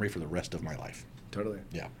that memory for the rest of my life. Totally.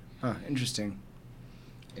 Yeah. Huh, interesting.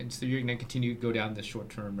 And so you're going to continue to go down the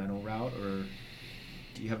short-term rental route, or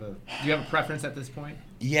do you have a preference at this point?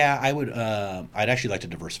 Yeah, I would. I'd actually like to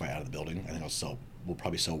diversify out of the building. I think we'll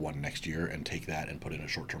probably sell one next year and take that and put in a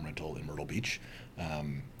short-term rental in Myrtle Beach,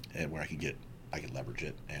 and where I can leverage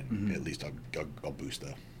it, and at least I'll boost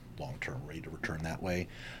the long-term rate of return that way.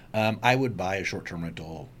 I would buy a short-term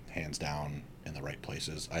rental hands down in the right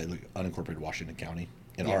places. I look unincorporated Washington County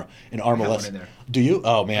in Yeah. RMLS. in there. Do you?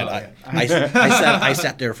 Oh man, Oh, yeah. I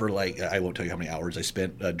sat there for like, I won't tell you how many hours I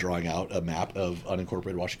spent drawing out a map of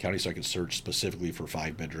unincorporated Washington County so I could search specifically for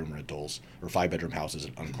 5-bedroom rentals or 5-bedroom houses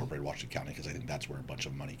in unincorporated Washington County, because I think that's where a bunch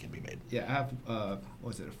of money can be made. Yeah, I have what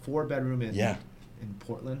was it, a 4-bedroom in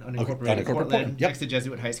Portland, unincorporated unincorporated Portland, Portland, yep. next to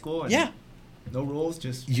Jesuit High School. And Yeah. no rules,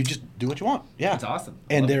 just You just do what you want. Yeah, it's awesome.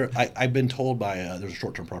 And I've been told by there's a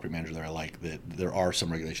short-term property manager there I like that there are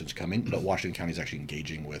some regulations coming, but Washington County is actually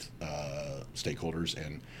engaging with stakeholders,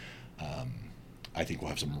 and I think we'll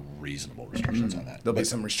have some reasonable restrictions on that. There'll be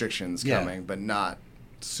some restrictions coming, but not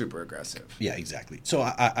super aggressive. Yeah, exactly. So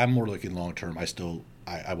I'm more looking long-term.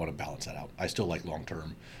 I want to balance that out. I still like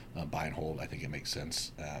long-term buy and hold. I think it makes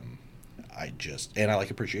sense. And I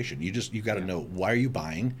like appreciation. You got to know, why are you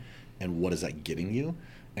buying and what is that getting you,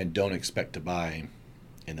 and don't expect to buy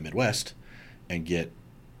in the Midwest and get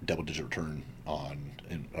double-digit return on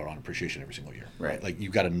appreciation every single year. Right. Like,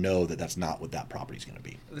 you've got to know that that's not what that property is going to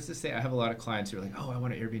be. Let's just say I have a lot of clients who are like, "Oh, I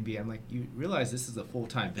want an Airbnb." I'm like, "You realize this is a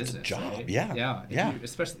full-time business, job, right?" yeah. Yeah. Yeah.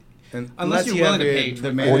 Especially And unless you're you willing have to pay the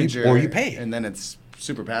 $20. manager, or you pay, and then it's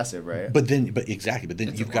super passive, right? But you've It's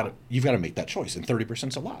got to make that choice, and 30%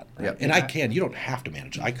 is a lot. Right? Yep. And you don't have to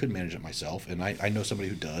manage it. I could manage it myself, and I know somebody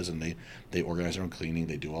who does, and they organize their own cleaning,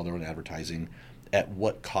 they do all their own advertising. At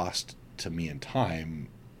what cost to me in time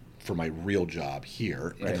for my real job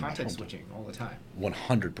here? And in my content hometown? switching all the time.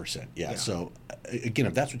 100%. Yeah. So again,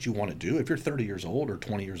 if that's what you want to do, if you're 30 years old or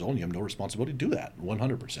 20 years old and you have no responsibility, do that.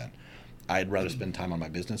 100%. I'd rather spend time on my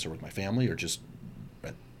business or with my family, or just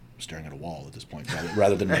staring at a wall at this point,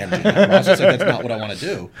 rather than managing that process. Like, that's not what I want to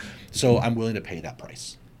do. So I'm willing to pay that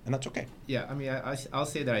price, and that's okay. Yeah, I mean, I'll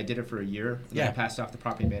say that I did it for a year, and then I passed off the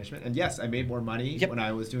property management. And yes, I made more money when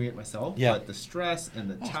I was doing it myself, but the stress and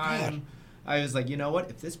the time, God. I was like, you know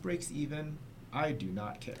what? If this breaks even, I do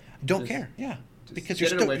not care. Don't care, yeah, because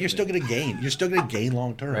get it away you're from still me. going to gain. You're still going to gain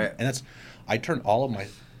long term, Right. and I turn all of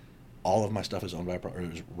my stuff is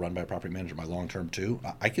run by a property manager. My long term too.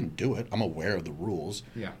 I can do it. I'm aware of the rules.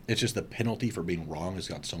 Yeah. It's just the penalty for being wrong has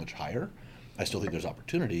gotten so much higher. I still think there's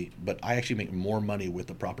opportunity, but I actually make more money with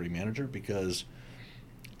the property manager because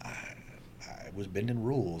I was bending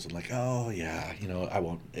rules and like, oh yeah, I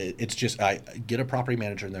won't. It's just, I get a property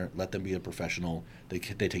manager in there, let them be a professional. They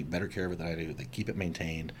take better care of it than I do. They keep it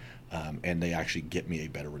maintained, and they actually get me a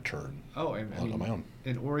better return. Oh, I mean, on my own.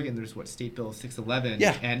 In Oregon, there's State Bill 611.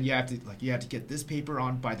 Yeah. And you have to get this paper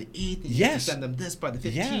on by the 8th, and you have to send them this by the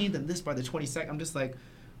 15th, and this by the 22nd. I'm just like,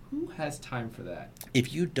 who has time for that?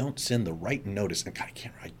 If you don't send the right notice, and God,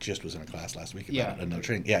 I just was in a class last week about another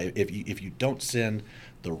training. Yeah, if you don't send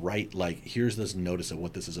the right, like, here's this notice of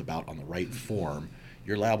what this is about on the right form,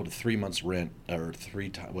 you're liable to 3 months rent, or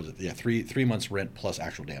 3 months rent plus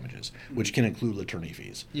actual damages, which can include attorney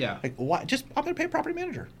fees. Yeah. Like, why? I'm going to pay a property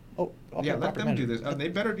manager. Oh, I'll pay a Let property them manager. do this. They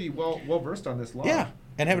better be well versed on this law. Yeah,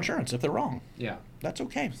 and have insurance if they're wrong. Yeah. That's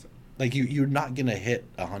okay. Like, you're not going to hit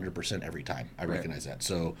 100% every time. I recognize that.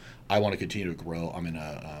 So I want to continue to grow. I'm in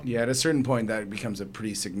a... at a certain point, that becomes a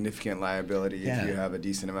pretty significant liability if you have a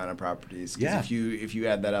decent amount of properties. 'Cause if you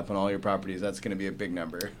add that up on all your properties, that's going to be a big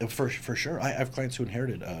number. For sure. I have clients who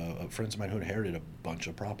inherited, friends of mine who inherited a bunch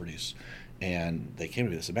of properties. And they came to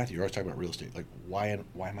me and said, Matthew, you're always talking about real estate. Like, why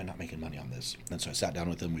am I not making money on this? And so I sat down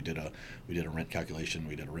with them. We did a rent calculation.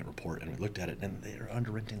 We did a rent report, and we looked at it, and they're under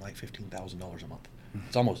renting like $15,000 a month.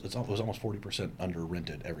 It was almost 40% under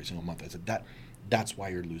rented every single month. I said, that's why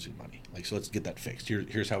you're losing money. Like, so let's get that fixed.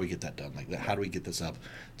 Here's how we get that done. Like, how do we get this up?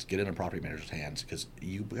 Let's get it in a property manager's hands, because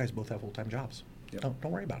you guys both have full-time jobs. Yep.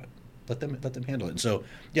 Don't worry about it. Let them handle it. And so,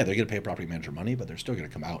 they're going to pay a property manager money, but they're still going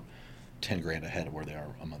to come out $10,000 ahead of where they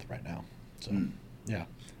are a month right now. So, I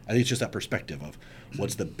think it's just that perspective of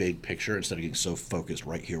what's the big picture instead of getting so focused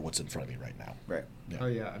right here, what's in front of me right now. Right. Yeah. Oh,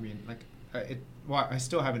 yeah. I mean, I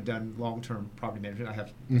still haven't done long-term property management. I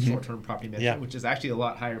have short-term property management, which is actually a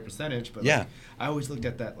lot higher percentage. But I always looked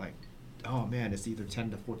at that like, oh, man, it's either 10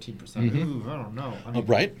 to 14%. Ooh, I don't know. I mean,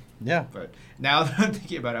 right? Yeah. But now that I'm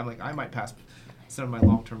thinking about it, I'm like, I might pass some of my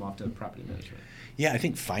long-term off to property management. Yeah, I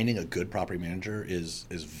think finding a good property manager is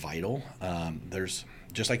vital. There's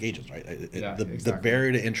just like agents, right? The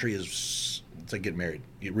barrier to entry is, it's like getting married.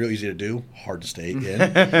 It's real easy to do, hard to stay in.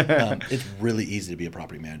 It's really easy to be a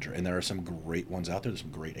property manager, and there are some great ones out there. There's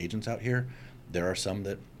some great agents out here. There are some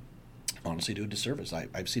that honestly do a disservice.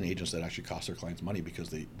 I've seen agents that actually cost their clients money because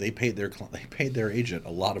they paid their agent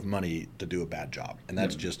a lot of money to do a bad job, and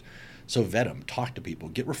that's just. So vet them, talk to people,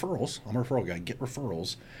 get referrals. I'm a referral guy. Get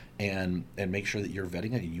referrals, and make sure that you're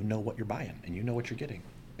vetting it and you know what you're buying and you know what you're getting.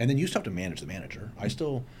 And then you still have to manage the manager. I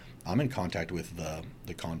still I'm in contact with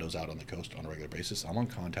the condos out on the coast on a regular basis. I'm in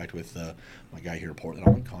contact with my guy here in Portland.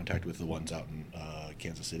 I'm in contact with the ones out in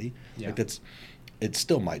Kansas City. Yeah. Like it's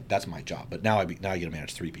still that's my job. But now I get to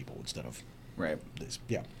manage 3 people instead of this.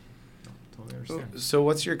 Yeah. Totally understand. So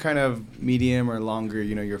what's your kind of medium or longer,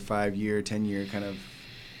 your 5-year, 10-year kind of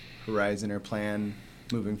horizon or plan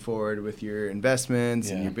moving forward with your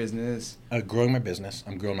investments and your business? Growing my business.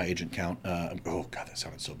 I'm growing my agent count. Oh God, that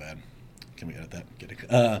sounded so bad. Can we edit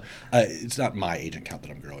that? It's not my agent count that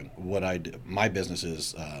I'm growing. What I do, my business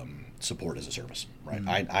is support as a service, right?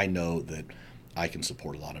 Mm-hmm. I know that I can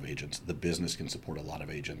support a lot of agents. The business can support a lot of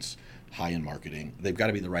agents. High-end marketing. They've got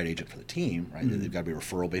to be the right agent for the team, right? Mm-hmm. They've got to be a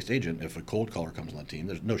referral-based agent. If a cold caller comes on the team,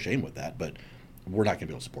 there's no shame with that, but we're not going to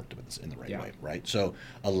be able to support them in the right way, right? So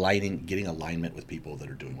getting alignment with people that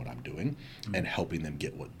are doing what I'm doing and helping them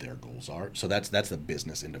get what their goals are. So that's the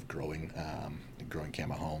business end of growing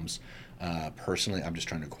Cama Homes. Personally, I'm just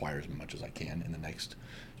trying to acquire as much as I can in the next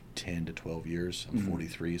 10 to 12 years. I'm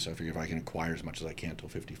 43, so I figure if I can acquire as much as I can until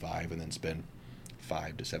 55 and then spend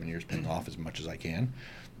 5 to 7 years paying off as much as I can,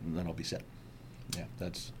 then I'll be set. Yeah,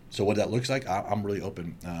 so what that looks like, I'm really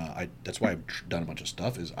open. That's why I've done a bunch of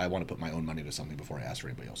stuff, is I want to put my own money to something before I ask for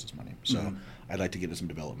anybody else's money. So I'd like to get into some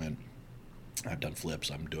development. I've done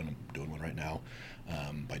flips. I'm doing one right now.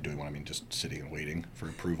 By doing one, I mean just sitting and waiting for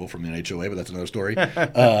approval from the NHOA, but that's another story.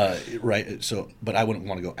 Right. So, but I wouldn't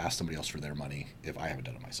want to go ask somebody else for their money if I haven't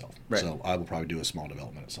done it myself. Right. So I will probably do a small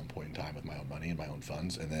development at some point in time with my own money and my own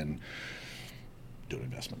funds, and then do an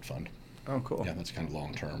investment fund. Oh, cool. Yeah, that's kind of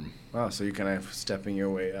long term. Wow, so you're kind of stepping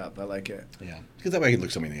your way up. I like it. Yeah, because that way I can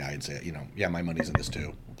look somebody in the eye and say, my money's in this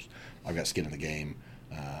too. I've got skin in the game.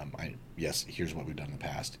 Yes, here's what we've done in the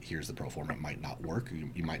past. Here's the pro forma. It might not work.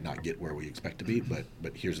 You might not get where we expect to be, but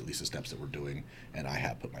here's at least the steps that we're doing, and I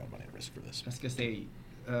have put my own money at risk for this. I was going to say,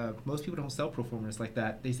 most people don't sell pro formas like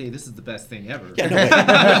that. They say this is the best thing ever. Yeah, no way.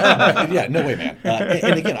 Yeah, no way, man.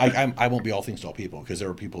 And again, I won't be all things to all people, because there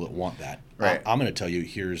are people that want that. Right. I'm going to tell you,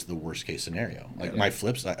 here's the worst case scenario. Like my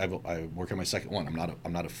flips, I work on my second one.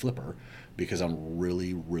 I'm not a flipper, because I'm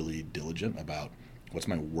really, really diligent about what's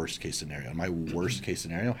my worst case scenario. And my worst case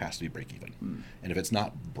scenario has to be break even. And if it's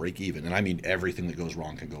not break even, and I mean everything that goes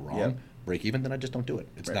wrong can go wrong, break even, then I just don't do it.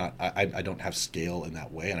 It's not. I don't have scale in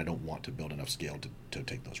that way, and I don't want to build enough scale to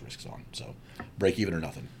take those risks on. So break even or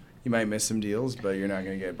nothing. You might miss some deals, but you're not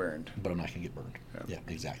going to get burned. But I'm not going to get burned. Yeah,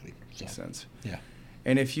 exactly. So, makes sense. Yeah.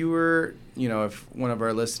 And if you were, if one of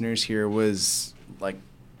our listeners here was like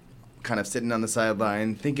kind of sitting on the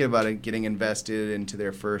sideline thinking about it, getting invested into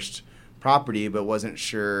their first property, but wasn't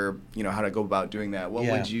sure, how to go about doing that, what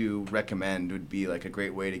would you recommend would be like a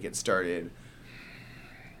great way to get started?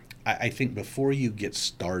 I think before you get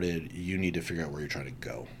started, you need to figure out where you're trying to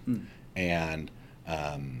go, and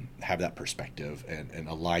have that perspective and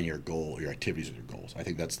align your activities with your goals. I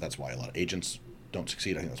think that's why a lot of agents don't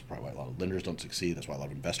succeed. I think that's probably why a lot of lenders don't succeed. That's why a lot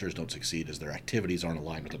of investors don't succeed, is their activities aren't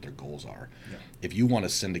aligned with what their goals are. Yeah. If you want to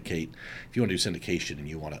syndicate, if you want to do syndication and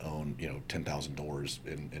you want to own 10,000 doors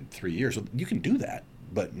in 3 years, well, you can do that,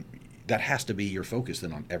 but that has to be your focus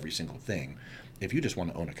then on every single thing. If you just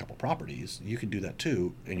want to own a couple properties, you can do that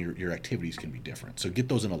too, and your activities can be different. So get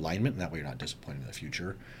those in alignment, and that way you're not disappointed in the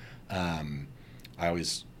future. I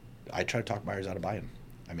try to talk buyers out of buying.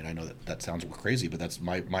 I mean, I know that sounds crazy, but that's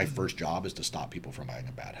my first job, is to stop people from buying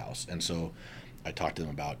a bad house. And so I talked to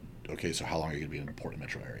them about, okay, so how long are you going to be in the Portland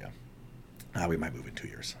metro area? We might move in 2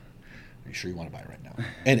 years. Are you sure you want to buy right now?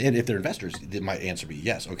 And if they're investors, my answer be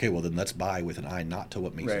yes. Okay, well then let's buy with an eye not to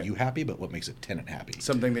what makes you happy, but what makes a tenant happy.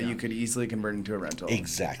 Something that you could easily convert into a rental.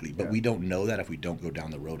 Exactly, but we don't know that if we don't go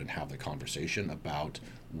down the road and have the conversation about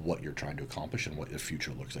what you're trying to accomplish and what the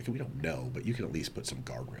future looks like. And we don't know, but you can at least put some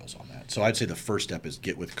guardrails on that. So I'd say the first step is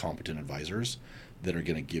get with competent advisors that are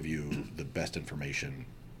going to give you the best information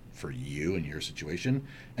for you and your situation,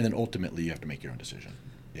 and then ultimately you have to make your own decision.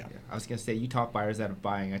 Yeah. I was gonna say, you talk buyers out of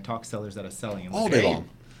buying. I talk sellers out of selling. I'm all day long.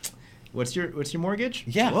 What's your mortgage?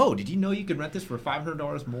 Yeah. Whoa! Did you know you could rent this for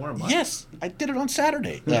 $500 more a month? Yes, I did it on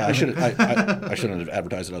Saturday. I shouldn't have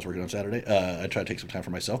advertised that I was working on Saturday. I tried to take some time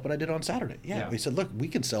for myself, but I did it on Saturday. Yeah. We said, look, we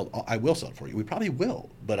can sell. I will sell it for you. We probably will,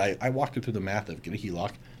 but I walked you through the math of get a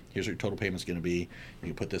HELOC. Here's what your total payment's going to be. You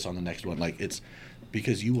can put this on the next one. Like, it's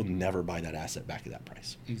because you will never buy that asset back at that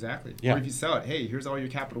price. Exactly. Yeah. Or if you sell it, hey, here's all your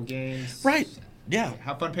capital gains. Right. Yeah.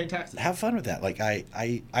 Have fun paying taxes. Have fun with that. Like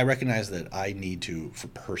I recognize that I need to, for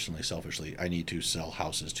personally, selfishly, I need to sell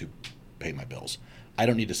houses to pay my bills. I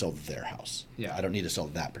don't need to sell their house. Yeah. I don't need to sell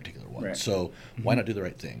that particular one. Right. So why not do the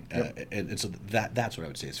right thing? Yep. And so that's what I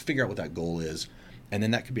would say is figure out what that goal is. And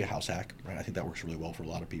then that could be a house hack, right? I think that works really well for a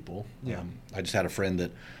lot of people. Yeah. I just had a friend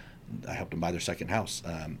that I helped them buy their second house.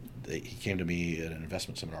 He came to me at an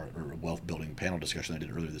investment seminar or a wealth building panel discussion I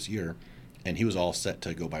did earlier this year, and he was all set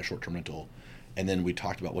to go buy a short-term rental. And then we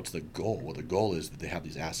talked about what's the goal. Well, the goal is that they have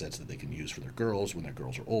these assets that they can use for their girls when their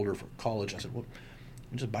girls are older, for college. I said, well,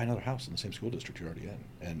 just buy another house in the same school district you're already in.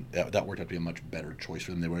 And that worked out to be a much better choice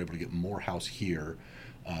for them. They were able to get more house here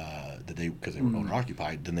because they were owner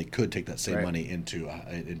occupied, then they could take that same money into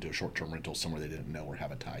a short-term rental somewhere they didn't know or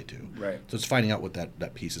have a tie to. Right. So it's finding out what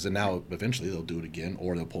that piece is, and now eventually they'll do it again,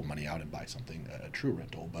 or they'll pull money out and buy something a true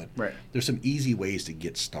rental. But there's some easy ways to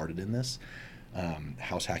get started in this.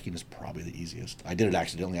 House hacking is probably the easiest. I did it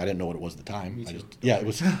accidentally. I didn't know what it was at the time. It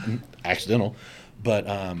was accidental, but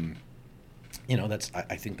I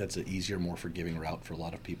think that's an easier, more forgiving route for a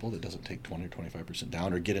lot of people that doesn't take 20 or 25%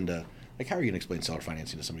 down or get into, like, how are you going to explain seller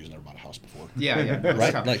financing to somebody who's never bought a house before? Yeah.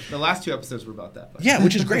 Right? Like, the last 2 episodes were about that. But. Yeah,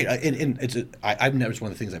 which is great. And it's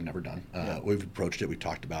one of the things I've never done. We've approached it. We've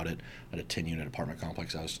talked about it at a 10-unit apartment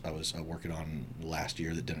complex I was working on last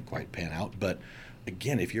year that didn't quite pan out. But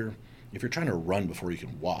again, if you're trying to run before you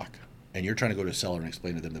can walk, and you're trying to go to a seller and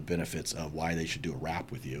explain to them the benefits of why they should do a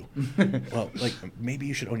wrap with you, well, like, maybe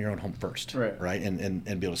you should own your own home first, right? And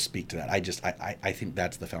be able to speak to that. I think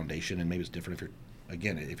that's the foundation, and maybe it's different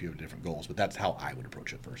if you have different goals, but that's how I would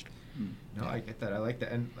approach it first. No, I get that. I like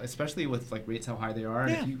that, and especially with like rates how high they are,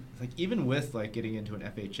 and if you, like, even with like getting into an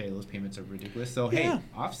FHA, those payments are ridiculous. So hey,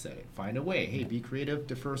 offset it, find a way. Hey, be creative,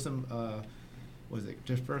 defer some.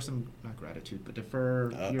 Defer some, not gratitude, but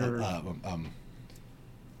defer your.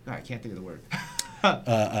 I can't think of the word.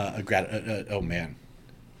 Oh man.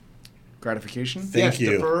 Gratification? Thank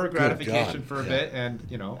you. Defer gratification for a bit, and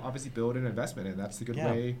obviously build an investment, and that's the good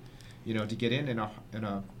way, to get in a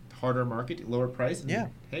harder market, lower price. And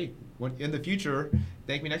hey, when in the future,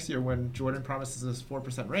 thank me next year when Jordan promises us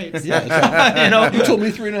 4% rates. You told me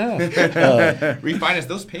 3.5. Refinance,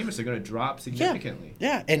 those payments are going to drop significantly.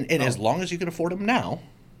 Yeah, and as long as you can afford them now,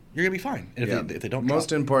 you're going to be fine. And if they don't drop,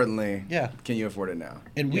 most importantly, can you afford it now?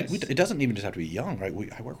 And it doesn't even just have to be young, right?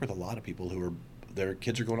 I work with a lot of people who their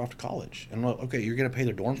kids are going off to college. And okay, you're going to pay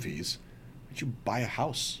their dorm fees. But you buy a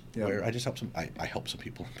house where I just help I help some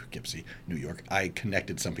people in Poughkeepsie, New York. I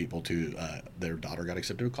connected some people to their daughter got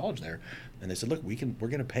accepted to college there. And they said, look, we're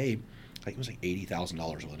going to pay, it was like $80,000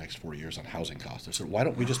 over the next 4 years on housing costs. I said, why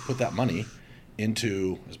don't we just put that money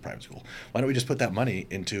into, as a private school, why don't we just put that money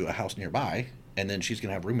into a house nearby, and then she's going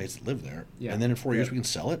to have roommates that live there. Yeah. And then in 4 years we can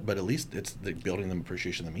sell it, but at least it's building them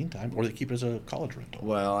appreciation in the meantime, or they keep it as a college rental.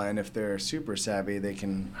 Well, and if they're super savvy, they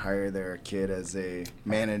can hire their kid as a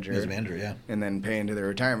manager. As a manager, yeah. And then pay into their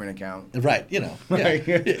retirement account. Right,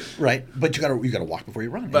 right. But you got to walk before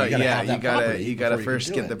you run. But you got to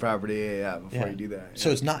first get the property before you do that.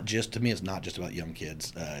 So it's not just, to me, it's not just about young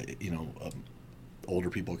kids. Older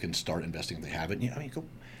people can start investing if they haven't.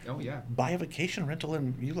 Buy a vacation rental,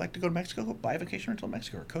 and you like to go to Mexico, go buy a vacation rental in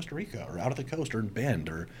Mexico or Costa Rica or out of the coast or in Bend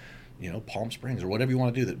or Palm Springs or whatever you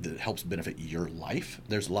want to do that helps benefit your life.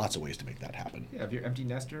 There's lots of ways to make that happen. Yeah, if you're empty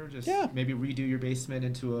nester, just maybe redo your basement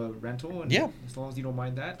into a rental, and as long as you don't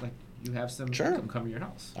mind that, like, you have some income coming to your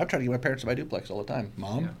house. I've tried to get my parents to buy a duplex all the time.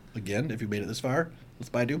 Mom, again, if you made it this far, let's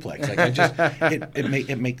buy a duplex. Like,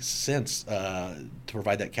 it makes sense to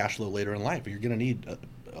provide that cash flow later in life. You're going to need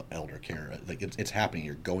elder care. Like, it's happening.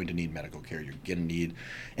 You're going to need medical care. You're going to need,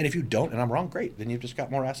 and if you don't, and I'm wrong, great. Then you've just got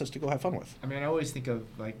more assets to go have fun with. I mean, I always think of,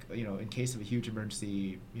 like, in case of a huge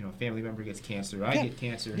emergency, a family member gets cancer, I get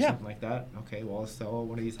cancer, or something like that. Okay, well, I'll sell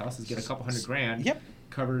one of these houses, get a couple $100,000.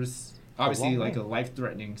 Covers. Obviously, like a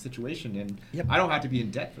life-threatening situation, and I don't have to be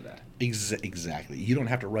in debt for that. Exactly. You don't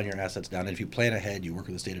have to run your assets down. And if you plan ahead, you work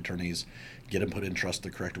with the state attorneys, get them put in trust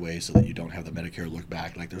the correct way so that you don't have the Medicare look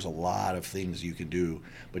back. Like, there's a lot of things you can do,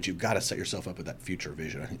 but you've got to set yourself up with that future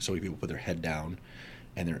vision. I think so many people put their head down,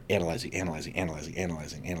 and they're analyzing.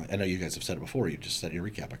 I know you guys have said it before. You just said in your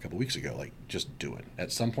recap a couple weeks ago. Like, just do it.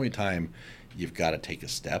 At some point in time, you've got to take a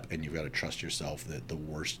step, and you've got to trust yourself that the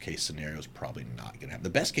worst case scenario is probably not going to happen. The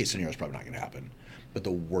best case scenario is probably not going to happen, but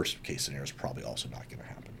the worst case scenario is probably also not going to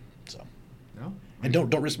happen. So, and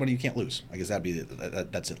don't risk money you can't lose. I guess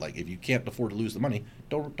that's it. Like, if you can't afford to lose the money,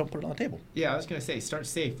 don't put it on the table. Yeah, I was gonna say, start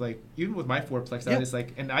safe. Like, even with my fourplex, I was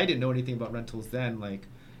like, and I didn't know anything about rentals then. Like,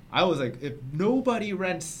 I was like, if nobody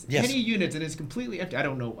rents any units and it's completely empty, I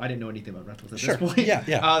didn't know anything about rentals at this point.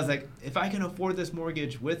 Yeah. I was like, if I can afford this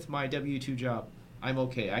mortgage with my W-2 job, I'm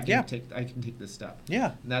okay. I can take this step.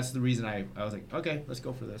 Yeah. And that's the reason I was like, okay, let's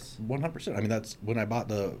go for this. 100%. I mean, that's when I bought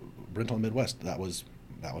the rental in the Midwest. That was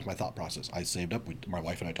my thought process. I saved up. My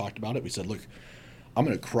wife and I talked about it. We said, look, I'm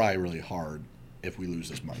going to cry really hard if we lose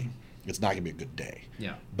this money. It's not going to be a good day.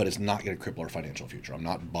 Yeah. But it's not going to cripple our financial future. I'm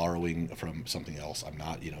not borrowing from something else. I'm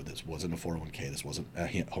not, this wasn't a 401k. This wasn't a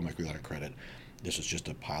home equity line of credit. This was just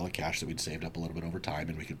a pile of cash that we'd saved up a little bit over time,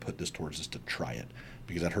 and we could put this towards us to try it.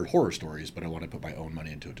 Because I'd heard horror stories, but I wanted to put my own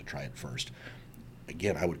money into it to try it first.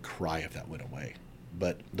 Again, I would cry if that went away.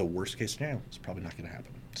 But the worst case scenario is probably not going to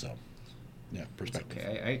happen. So, yeah, perspective. It's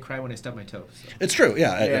okay. I cry when I stub my toes. So. It's true.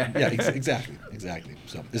 Yeah. Exactly.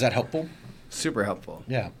 So, is that helpful? Super helpful.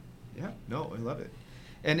 Yeah. Yeah. No, I love it.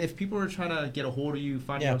 And if people are trying to get a hold of you,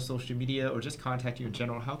 find you on social media, or just contact you in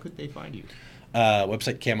general, how could they find you?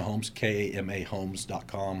 Website Kama Homes,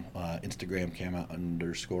 KAMAHomes.com. Instagram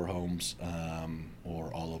Kama_Homes,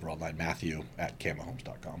 or all over online Mathew at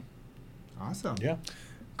KamaHomes.com. Awesome. Yeah.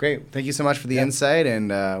 Great. Thank you so much for the insight, and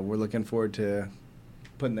we're looking forward to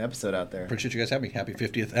putting the episode out there. Appreciate you guys having me. Happy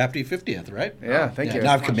 50th, right? Yeah, thank you.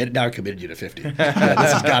 Now I've committed you to 50. This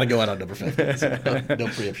has got to go out on number 50. So no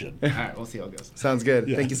preemption. All right, we'll see how it goes. Sounds good.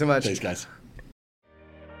 Yeah. Thank you so much. Thanks, guys.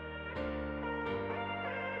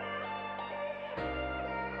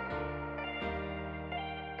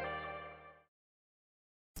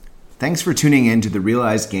 Thanks for tuning in to the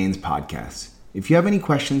Realized Gains podcast. If you have any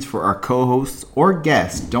questions for our co-hosts or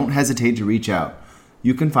guests, don't hesitate to reach out.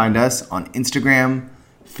 You can find us on Instagram,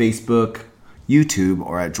 Facebook, YouTube,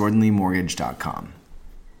 or at jordanleemortgage.com.